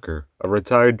Dave Walker, a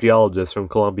retired geologist from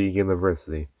Columbia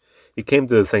University. He came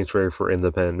to the Sanctuary for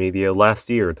Independent Media last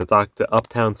year to talk to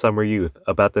Uptown Summer Youth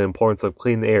about the importance of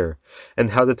clean air and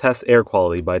how to test air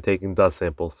quality by taking dust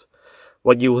samples.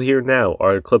 What you will hear now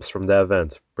are clips from that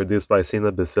event, produced by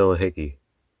Sina Basila Hickey.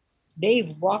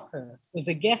 Dave Walker was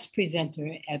a guest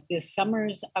presenter at this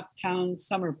summer's Uptown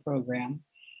Summer Program.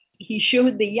 He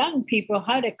showed the young people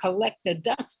how to collect a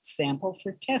dust sample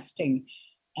for testing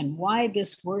and why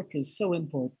this work is so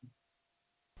important.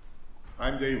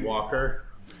 I'm Dave Walker.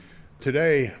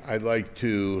 Today, I'd like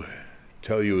to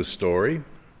tell you a story.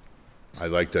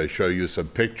 I'd like to show you some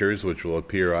pictures which will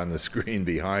appear on the screen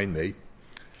behind me.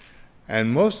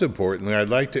 And most importantly, I'd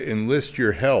like to enlist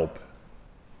your help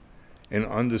in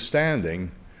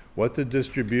understanding what the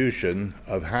distribution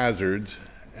of hazards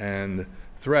and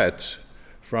threats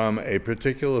from a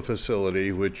particular facility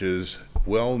which is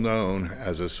well known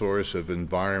as a source of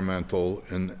environmental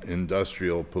and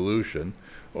industrial pollution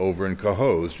over in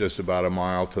Cohoes, just about a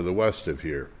mile to the west of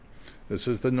here. This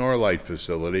is the Norlite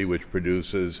facility, which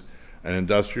produces an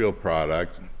industrial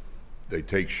product. They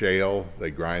take shale, they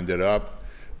grind it up,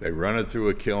 they run it through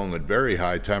a kiln at very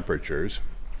high temperatures,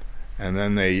 and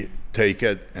then they take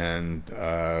it and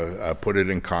put it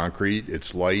in concrete.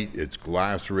 It's light, it's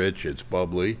glass rich, it's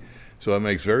bubbly, so it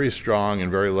makes very strong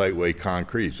and very lightweight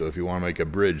concrete. So if you want to make a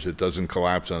bridge that doesn't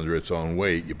collapse under its own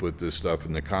weight, you put this stuff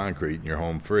in the concrete and you're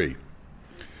home free.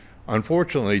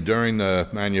 Unfortunately, during the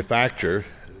manufacture,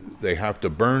 they have to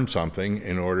burn something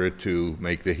in order to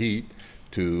make the heat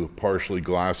to partially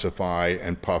glassify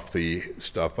and puff the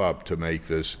stuff up to make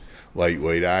this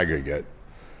lightweight aggregate.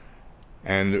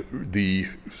 And the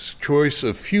choice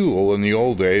of fuel in the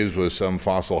old days was some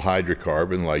fossil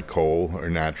hydrocarbon like coal or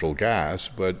natural gas,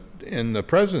 but in the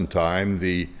present time,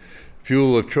 the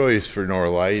fuel of choice for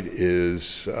Norlite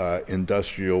is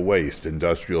industrial waste,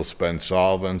 industrial spent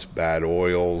solvents, bad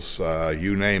oils,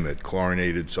 you name it,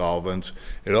 chlorinated solvents.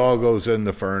 It all goes in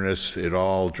the furnace, it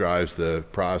all drives the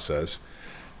process.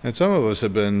 And some of us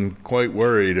have been quite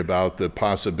worried about the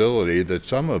possibility that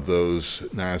some of those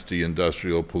nasty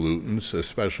industrial pollutants,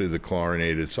 especially the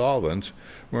chlorinated solvents,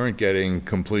 weren't getting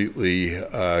completely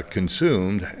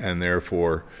consumed and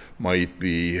therefore might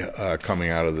be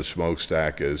coming out of the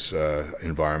smokestack as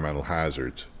environmental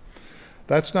hazards.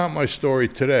 That's not my story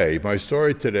today. My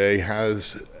story today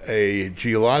has a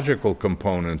geological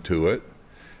component to it,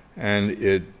 and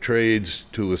it trades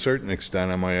to a certain extent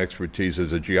on my expertise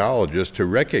as a geologist to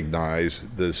recognize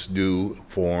this new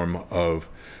form of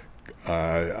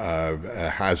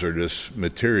hazardous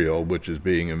material which is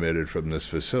being emitted from this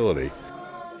facility.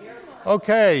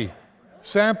 Okay,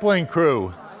 sampling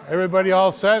crew. Everybody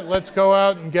all set? Let's go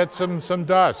out and get some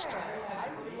dust.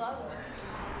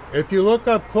 If you look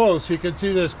up close, you can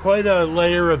see there's quite a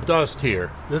layer of dust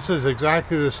here. This is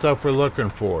exactly the stuff we're looking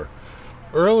for.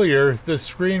 Earlier, this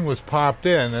screen was popped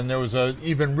in, and there was an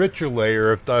even richer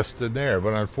layer of dust in there,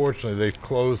 but unfortunately they've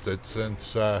closed it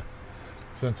since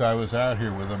I was out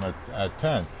here with them at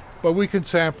 10. But we can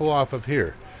sample off of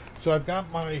here. So I've got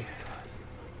my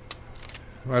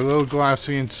little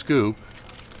glassine scoop.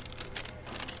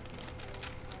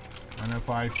 And if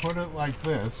I put it like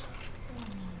this,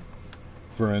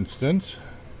 for instance,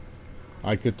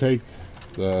 I could take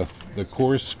the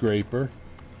coarse scraper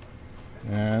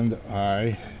and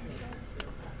I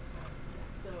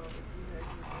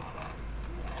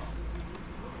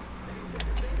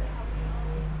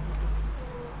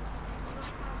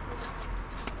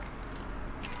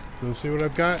so see what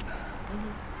I've got?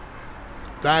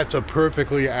 That's a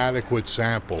perfectly adequate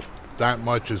sample. That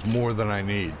much is more than I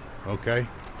need, okay?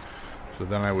 So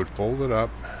then I would fold it up.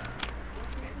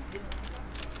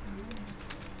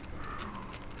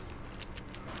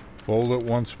 Fold it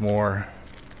once more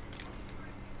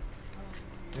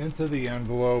into the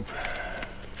envelope.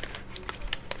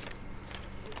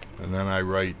 And then I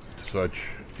write such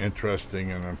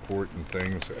interesting and important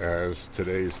things as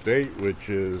today's date, which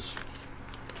is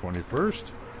 21st.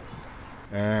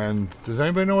 And does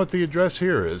anybody know what the address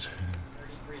here is?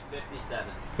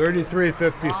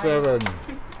 3357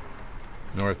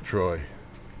 North Troy.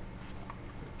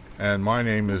 And my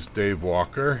name is Dave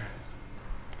Walker.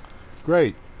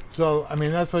 Great. So, I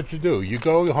mean, that's what you do. You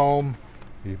go home,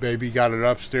 you maybe got an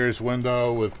upstairs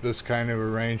window with this kind of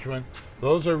arrangement.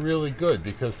 Those are really good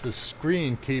because the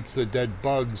screen keeps the dead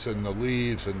bugs and the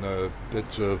leaves and the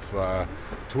bits of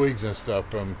twigs and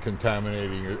stuff from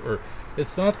contaminating or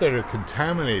it's not that they're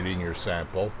contaminating your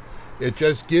sample, it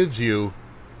just gives you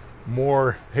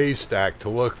more haystack to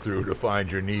look through to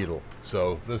find your needle.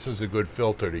 So this is a good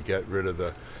filter to get rid of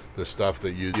the stuff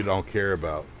that you don't care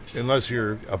about. Unless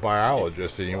you're a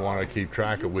biologist and you want to keep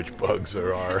track of which bugs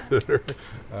there are that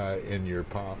are in your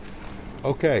palm.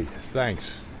 Okay,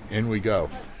 thanks. In we go.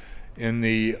 In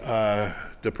the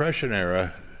Depression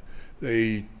era,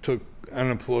 they took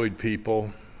unemployed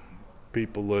people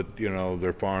that,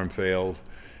 their farm failed,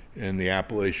 in the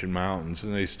Appalachian Mountains,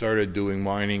 and they started doing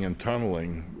mining and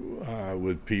tunneling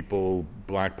with people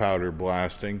black powder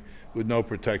blasting with no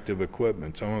protective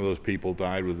equipment. Some of those people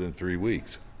died within 3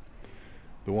 weeks.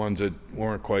 The ones that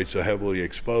weren't quite so heavily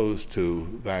exposed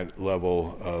to that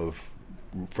level of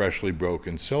freshly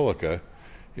broken silica,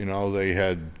 they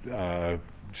had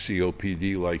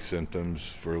COPD-like symptoms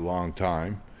for a long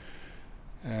time.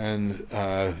 And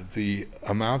the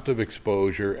amount of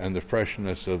exposure and the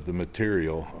freshness of the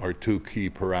material are two key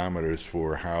parameters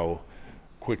for how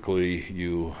quickly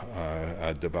you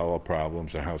develop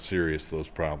problems and how serious those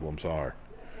problems are.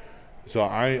 So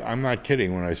I'm not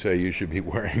kidding when I say you should be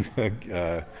wearing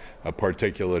a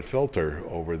particulate filter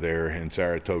over there in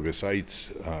Saratoga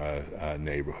Sites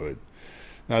neighborhood.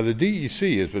 Now, the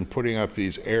DEC has been putting up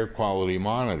these air quality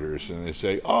monitors, and they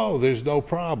say, oh, there's no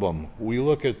problem. We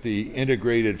look at the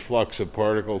integrated flux of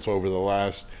particles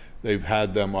they've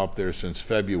had them up there since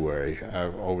February,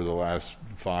 over the last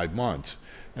 5 months.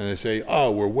 And they say,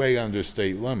 oh, we're way under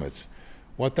state limits.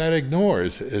 What that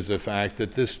ignores is the fact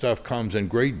that this stuff comes in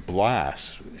great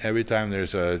blasts. Every time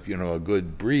there's a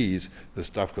good breeze, the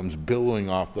stuff comes billowing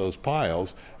off those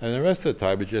piles, and the rest of the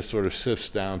time it just sort of sifts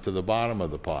down to the bottom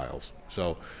of the piles.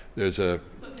 So there's So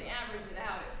if they average it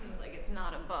out, it seems like it's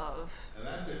not above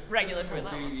regulatory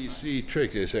levels. DEC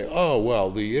trick. They say, oh,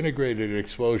 well, the integrated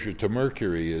exposure to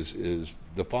mercury is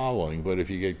the following, but if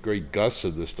you get great gusts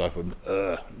of this stuff and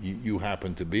you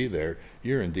happen to be there,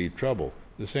 you're in deep trouble.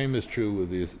 The same is true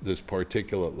with this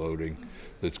particulate loading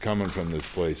that's coming from this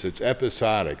place. It's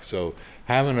episodic, so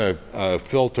having a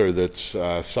filter that's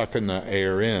sucking the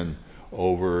air in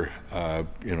over a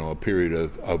period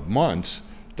of months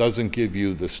doesn't give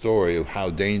you the story of how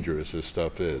dangerous this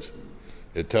stuff is.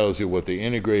 It tells you what the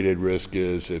integrated risk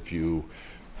is if you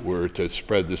were to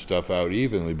spread the stuff out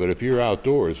evenly, but if you're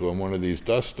outdoors when one of these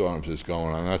dust storms is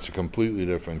going on, that's a completely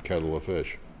different kettle of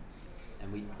fish.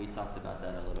 And we talked about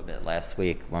that a little bit last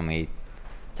week when we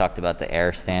talked about the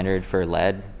air standard for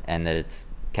lead and that it's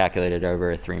calculated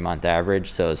over a 3-month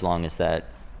average. So as long as that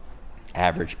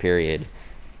average period,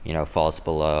 falls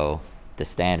below the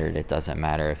standard, it doesn't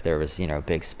matter if there was,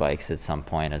 big spikes at some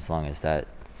point, as long as that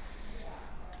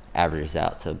averages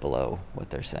out to below what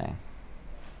they're saying.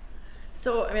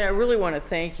 So, I really want to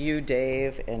thank you,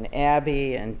 Dave, and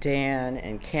Abby, and Dan,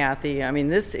 and Kathy.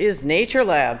 This is Nature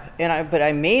Lab, but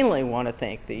I mainly want to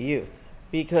thank the youth,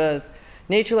 because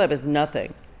Nature Lab is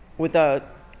nothing without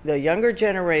the younger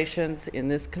generations in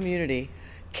this community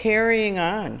carrying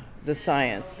on the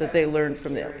science that they learned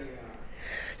from them.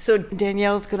 So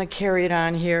Danielle's going to carry it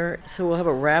on here, so we'll have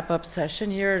a wrap-up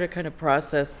session here to kind of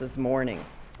process this morning.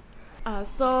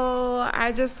 So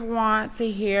I just want to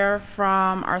hear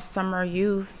from our summer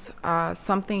youth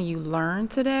something you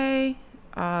learned today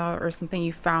or something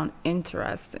you found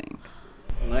interesting.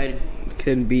 Lead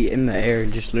could be in the air,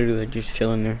 just literally just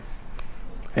chilling there.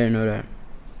 I didn't know that.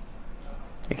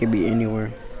 It could be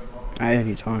anywhere, at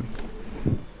any time.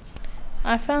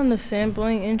 I found the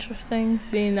sampling interesting,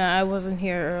 being that I wasn't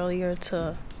here earlier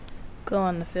to go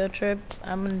on the field trip.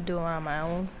 I'm going to do it on my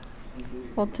own.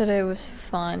 Well, today was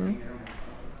fun.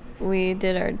 We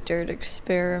did our dirt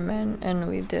experiment and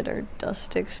we did our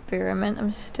dust experiment.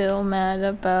 I'm still mad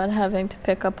about having to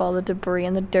pick up all the debris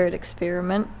in the dirt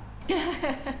experiment.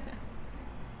 But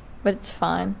it's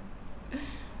fine.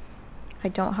 I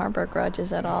don't harbor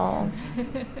grudges at all.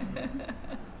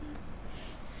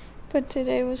 But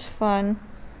today was fun.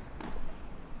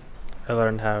 I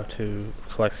learned how to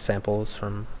collect samples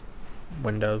from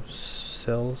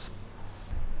windowsills.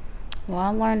 Well, I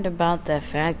learned about that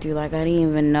factory. I didn't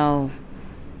even know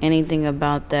anything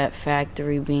about that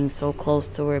factory being so close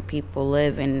to where people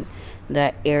live and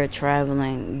that air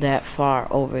traveling that far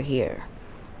over here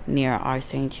near our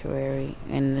sanctuary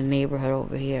in the neighborhood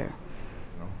over here.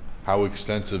 How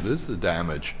extensive is the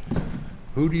damage?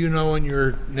 Who do you know in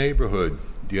your neighborhood?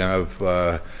 Do you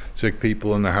have sick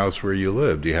people in the house where you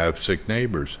live? Do you have sick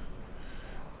neighbors?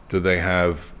 Do they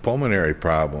have pulmonary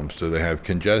problems? Do they have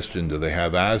congestion? Do they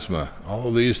have asthma? All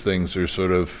of these things are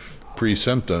sort of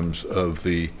pre-symptoms of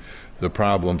the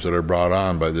problems that are brought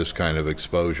on by this kind of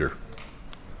exposure.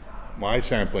 My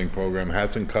sampling program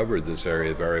hasn't covered this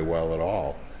area very well at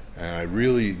all. And I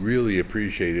really, really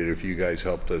appreciate it if you guys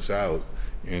helped us out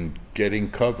in getting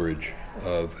coverage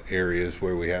of areas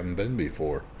where we haven't been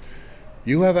before.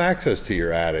 You have access to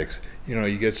your attics.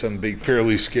 You get some big,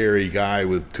 fairly scary guy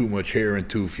with too much hair and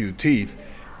too few teeth.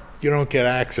 You don't get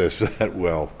access that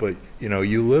well, but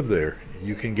you live there.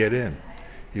 You can get in.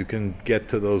 You can get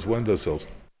to those windowsills.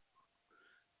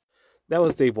 That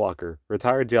was Dave Walker,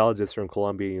 retired geologist from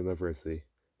Columbia University.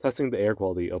 Testing the air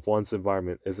quality of one's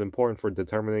environment is important for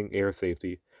determining air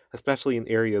safety especially in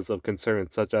areas of concern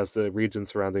such as the region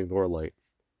surrounding Norlight.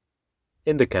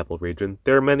 In the Capital Region,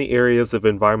 there are many areas of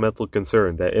environmental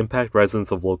concern that impact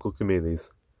residents of local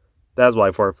communities. That is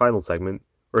why for our final segment,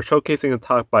 we're showcasing a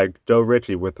talk by Joe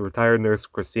Ritchie with retired nurse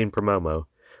Christine Promomo,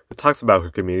 who talks about her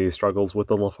community struggles with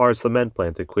the Lafarge cement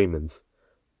plant at Queens.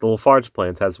 The Lafarge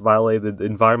plant has violated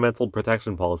environmental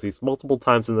protection policies multiple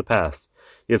times in the past,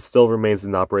 yet still remains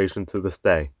in operation to this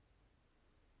day.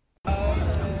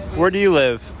 Where do you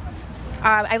live?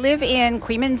 I live in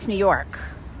Queens, New York,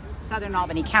 Southern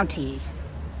Albany County.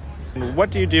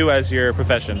 What do you do as your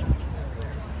profession?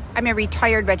 I'm a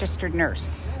retired registered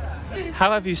nurse.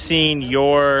 How have you seen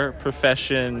your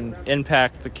profession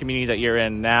impact the community that you're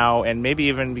in now, and maybe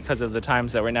even because of the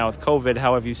times that we're now with COVID,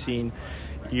 how have you seen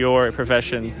your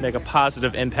profession make a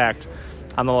positive impact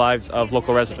on the lives of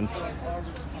local residents?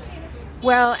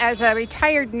 Well, as a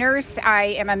retired nurse,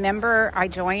 I am a member. I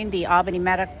joined the Albany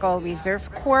Medical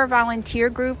Reserve Corps volunteer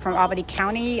group from Albany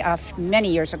County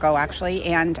many years ago, actually,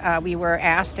 and we were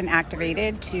asked and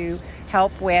activated to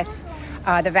help with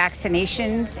the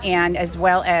vaccinations and as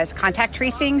well as contact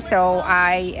tracing. So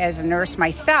I, as a nurse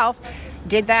myself,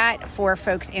 did that for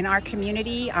folks in our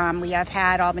community. We have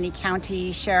had Albany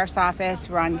County Sheriff's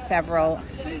Office run several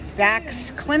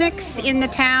vax clinics in the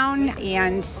town.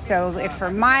 And so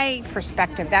from my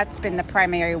perspective, that's been the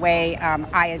primary way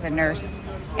I, as a nurse,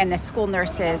 and the school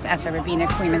nurses at the Ravina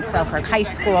Queens Selkirk High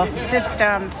School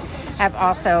system have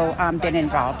also been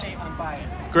involved.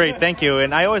 Great, thank you.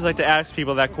 And I always like to ask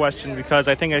people that question because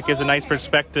I think it gives a nice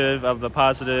perspective of the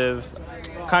positive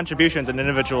contributions an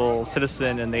individual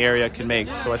citizen in the area can make.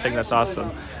 So I think that's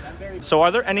awesome. So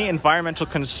are there any environmental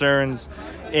concerns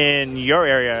in your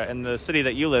area, in the city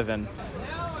that you live in?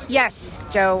 Yes,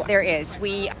 Joe, there is.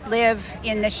 We live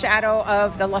in the shadow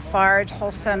of the Lafarge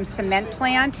Wholesome Cement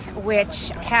Plant, which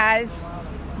has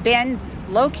been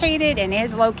located and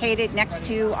is located next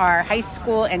to our high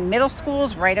school and middle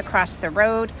schools right across the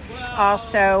road.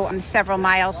 Also, several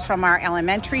miles from our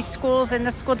elementary schools in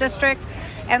the school district.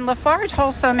 And Lafarge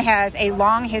Wholesome has a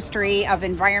long history of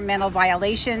environmental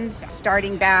violations,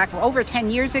 starting back over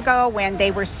 10 years ago when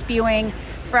they were spewing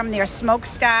from their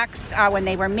smokestacks when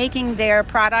they were making their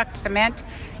product, cement,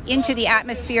 into the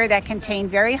atmosphere that contained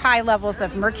very high levels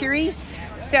of mercury.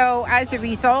 So as a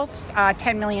result,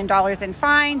 $10 million in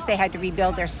fines. They had to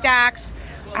rebuild their stacks.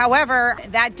 However,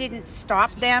 that didn't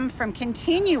stop them from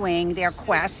continuing their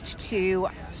quest to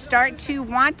start to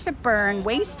want to burn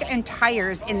waste and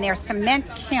tires in their cement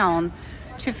kiln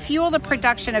to fuel the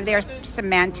production of their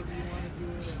cement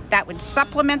that would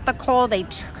supplement the coal they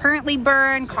currently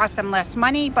burn, cost them less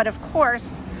money, but of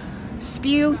course,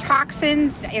 spew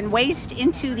toxins and waste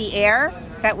into the air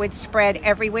that would spread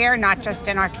everywhere, not just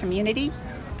in our community.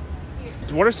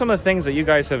 What are some of the things that you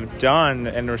guys have done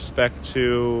in respect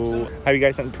to, have you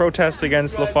guys done protests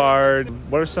against Lafarge?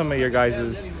 What are some of your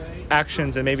guys'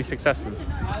 actions and maybe successes?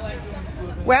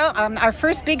 Well, our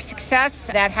first big success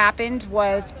that happened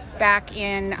was back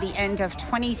in the end of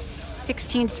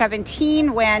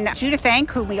 2016-17 when Judith Enck,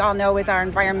 who we all know is our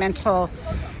environmental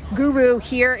guru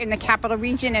here in the Capital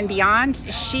Region and beyond,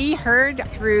 she heard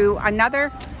through another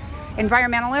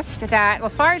environmentalist that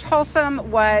Lafarge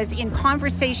Wholesome was in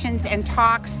conversations and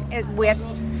talks with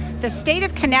the state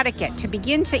of Connecticut to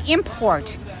begin to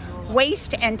import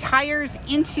waste and tires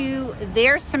into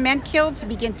their cement kiln to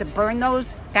begin to burn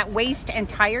that waste and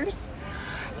tires.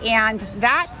 And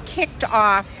that kicked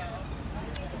off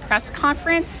a press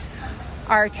conference.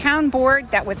 Our town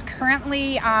board that was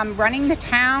currently running the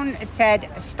town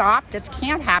said, stop, this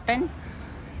can't happen.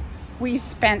 We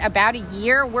spent about a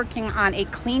year working on a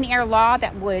clean air law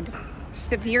that would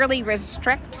severely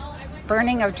restrict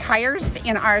burning of tires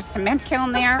in our cement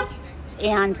kiln there.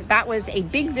 And that was a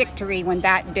big victory when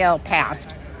that bill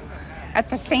passed. At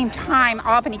the same time,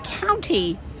 Albany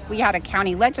County, we had a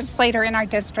county legislator in our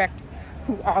district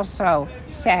who also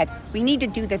said, we need to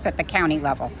do this at the county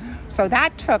level. So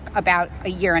that took about a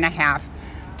year and a half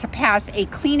to pass a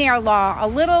clean air law, a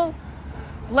little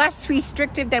less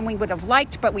restrictive than we would have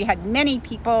liked, but we had many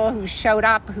people who showed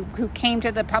up, who came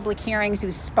to the public hearings, who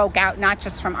spoke out, not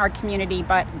just from our community,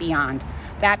 but beyond.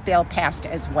 That bill passed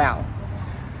as well.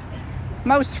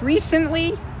 Most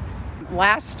recently,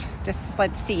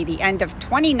 the end of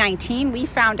 2019, we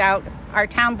found out our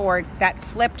town board that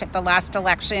flipped at the last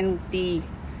election. The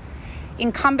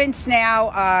incumbents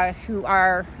now,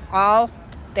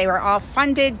 they were all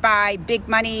funded by big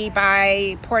money,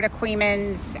 by Port of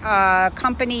Queens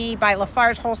company, by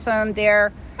Lafarge Wholesome.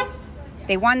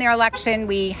 They won their election.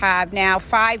 We have now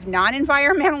 5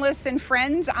 non-environmentalists and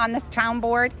friends on this town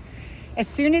board. As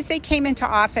soon as they came into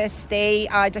office, they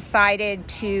decided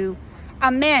to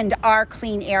amend our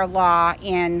clean air law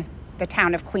in the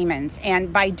town of Queens.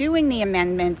 And by doing the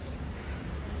amendments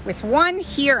with one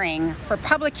hearing for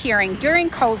public hearing during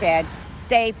COVID,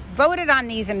 they voted on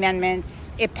these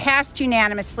amendments. It passed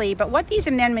unanimously, but what these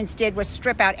amendments did was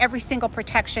strip out every single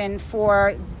protection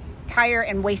for tire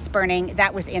and waste burning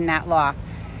that was in that law.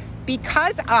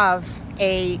 Because of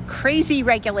a crazy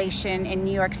regulation in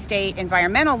New York State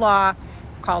environmental law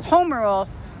called Home Rule,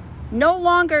 no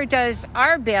longer does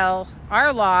our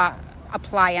law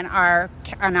apply in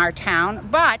our town,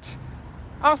 but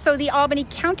also the Albany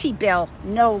County bill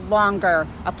no longer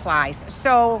applies.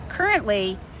 So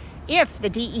currently, if the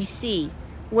DEC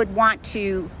would want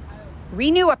to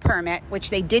renew a permit, which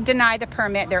they did deny the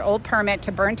permit, their old permit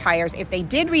to burn tires, if they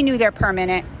did renew their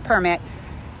permit,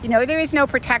 there is no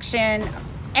protection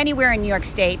anywhere in New York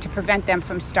State to prevent them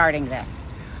from starting this.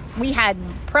 We had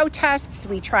protests.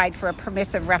 We tried for a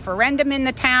permissive referendum in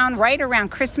the town. Right around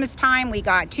Christmas time, we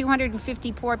got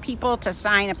 254 people to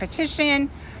sign a petition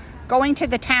going to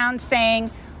the town saying,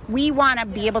 we want to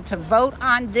be able to vote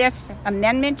on this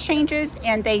amendment changes,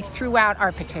 and they threw out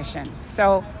our petition.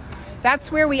 So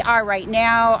that's where we are right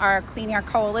now. Our Clean Air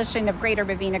Coalition of Greater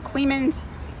Bavina Queens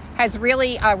has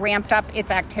really ramped up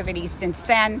its activities since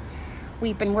then.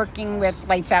 We've been working with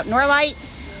Lights Out Norlight,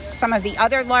 some of the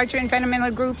other larger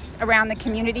environmental groups around the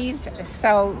communities.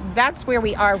 So that's where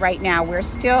we are right now. We're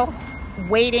still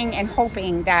waiting and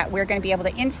hoping that we're going to be able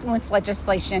to influence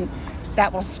legislation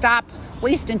that will stop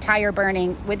waste and tire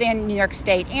burning within New York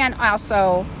State and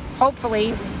also,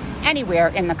 hopefully, anywhere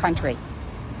in the country.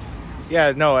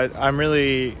 Yeah, no, I'm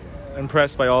really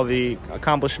impressed by all the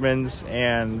accomplishments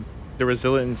and the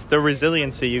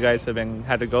resiliency you guys have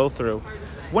had to go through.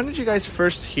 When did you guys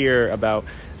first hear about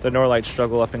the Norlight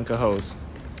struggle up in Cohoes?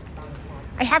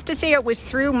 I have to say it was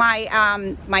through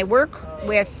my my work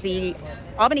with the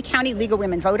Albany County League of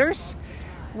Women Voters.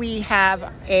 We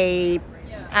have a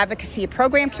advocacy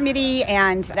program committee,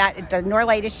 and that the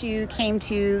Norlight issue came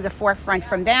to the forefront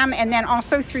from them, and then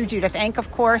also through Judith Enck,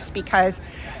 of course, because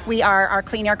our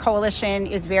Clean Air Coalition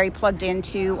is very plugged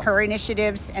into her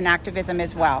initiatives and activism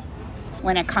as well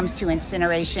when it comes to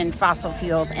incineration, fossil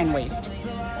fuels, and waste.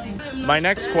 My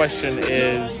next question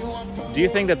is, do you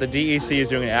think that the DEC is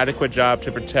doing an adequate job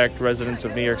to protect residents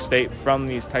of New York State from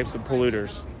these types of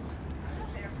polluters?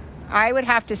 I would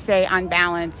have to say, on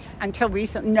balance, until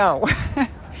recently, no.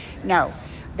 No,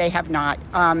 they have not.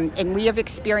 And we have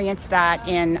experienced that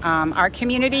in our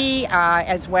community,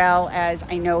 as well as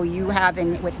I know you have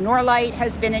with Norlight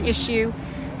has been an issue.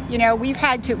 We've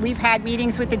had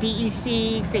meetings with the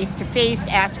DEC face-to-face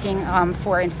asking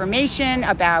for information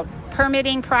about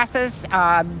permitting process,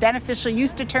 beneficial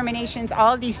use determinations,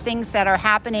 all of these things that are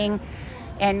happening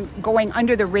and going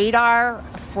under the radar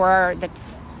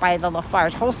by the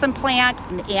Lafarge Holcim plant,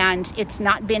 and it's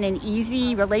not been an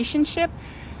easy relationship.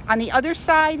 On the other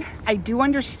side, I do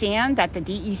understand that the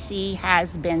DEC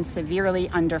has been severely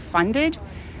underfunded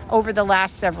over the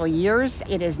last several years.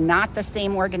 It is not the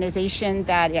same organization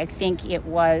that I think it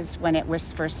was when it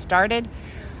was first started.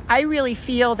 I really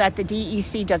feel that the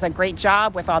DEC does a great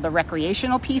job with all the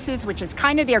recreational pieces, which is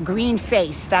kind of their green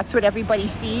face. That's what everybody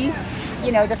sees.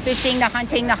 The fishing, the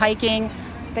hunting, the hiking,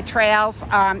 the trails,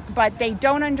 but they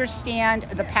don't understand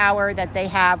the power that they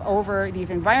have over these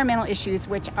environmental issues,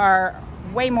 which are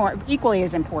equally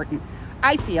as important.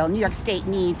 I feel New York State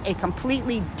needs a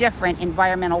completely different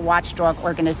environmental watchdog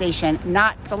organization,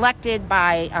 not selected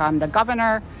by the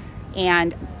governor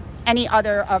and any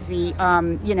other of the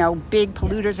big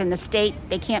polluters in the state.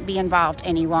 They can't be involved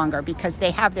any longer because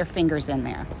they have their fingers in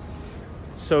there.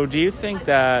 So do you think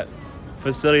that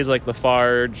facilities like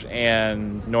Lafarge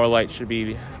and Norlight should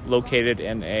be located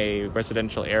in a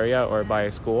residential area or by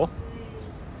a school?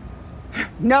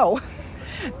 No.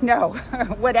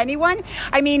 Would anyone?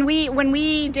 I mean,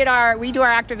 we do our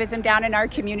activism down in our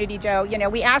community, Joe,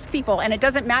 we ask people, and it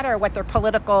doesn't matter what their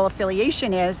political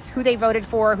affiliation is, who they voted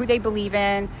for, who they believe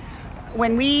in.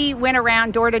 When we went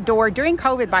around door to door during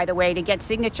COVID, by the way, to get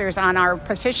signatures on our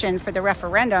petition for the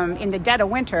referendum in the dead of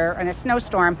winter in a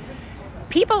snowstorm,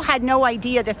 people had no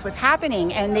idea this was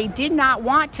happening, and they did not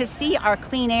want to see our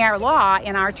clean air law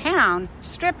in our town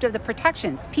stripped of the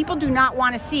protections. People do not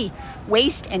want to see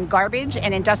waste and garbage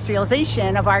and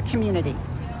industrialization of our community.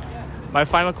 My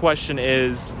final question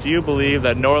is, do you believe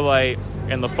that Norlight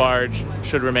and Lafarge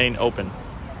should remain open?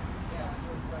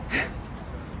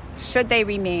 Should they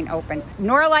remain open?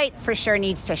 Norlight for sure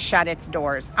needs to shut its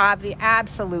doors,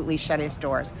 absolutely shut its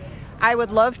doors. I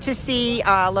would love to see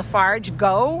Lafarge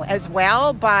go as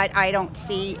well, but I don't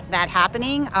see that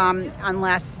happening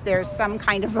unless there's some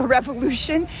kind of a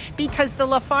revolution, because the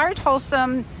Lafarge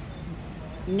Holcim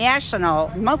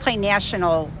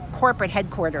multinational corporate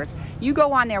headquarters. You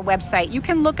go on their website, you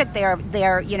can look at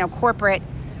their corporate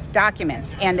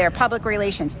documents and their public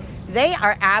relations. They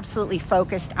are absolutely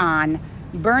focused on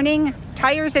burning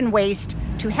tires and waste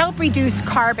to help reduce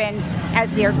carbon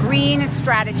as their green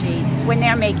strategy when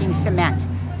they're making cement.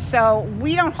 So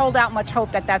we don't hold out much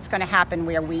hope that that's going to happen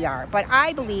where we are. But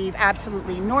I believe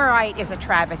absolutely Norlite is a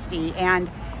travesty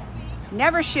and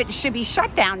never should be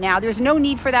shut down now. There's no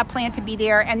need for that plant to be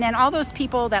there. And then all those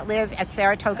people that live at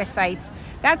Saratoga sites,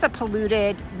 that's a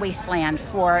polluted wasteland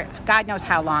for God knows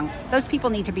how long. Those people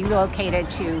need to be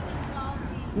relocated to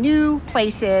new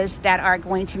places that are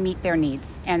going to meet their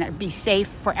needs and be safe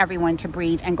for everyone to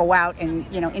breathe and go out and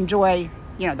enjoy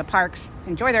the parks,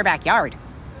 enjoy their backyard.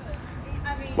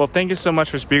 Well, thank you so much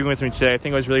for speaking with me today. I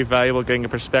think it was really valuable getting a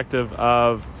perspective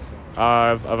of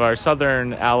our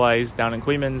southern allies down in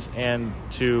Queens and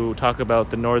to talk about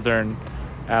the northern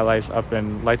allies up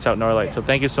in Lights Out Norlite. So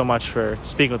thank you so much for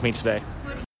speaking with me today.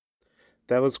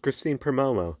 That was Christine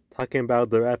Permomo talking about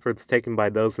the efforts taken by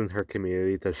those in her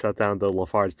community to shut down the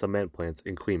Lafarge cement plants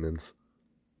in Queens.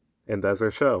 And that's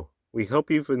our show. We hope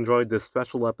you've enjoyed this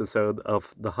special episode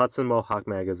of the Hudson Mohawk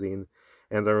Magazine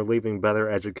and are leaving better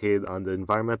educated on the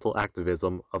environmental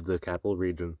activism of the Capital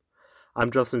Region.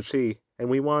 I'm Justin Shee, and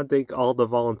we want to thank all the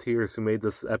volunteers who made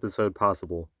this episode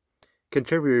possible.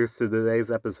 Contributors to today's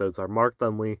episodes are Mark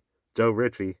Dunley, Joe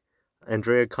Ritchie,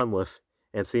 Andrea Cunliffe,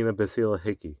 and Sina Basila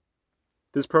Hickey.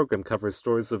 This program covers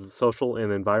stories of social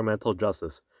and environmental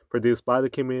justice, produced by the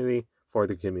community for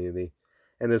the community,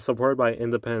 and is supported by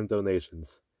independent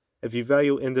donations. If you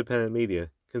value independent media,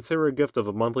 consider a gift of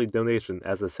a monthly donation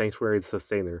as a Sanctuary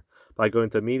sustainer by going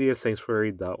to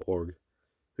mediasanctuary.org.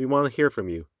 We want to hear from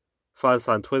you. Follow us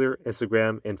on Twitter,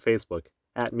 Instagram, and Facebook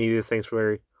 @Media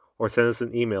Sanctuary, or send us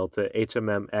an email to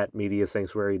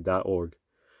hmm@mediasanctuary.org.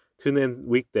 Tune in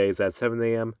weekdays at 7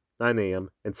 a.m., 9 a.m.,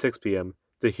 and 6 p.m.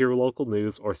 to hear local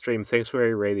news or stream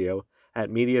Sanctuary Radio at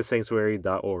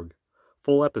mediasanctuary.org.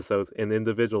 Full episodes and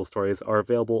individual stories are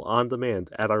available on demand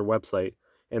at our website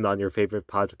and on your favorite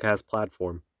podcast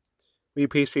platform. We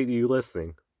appreciate you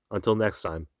listening. Until next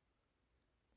time.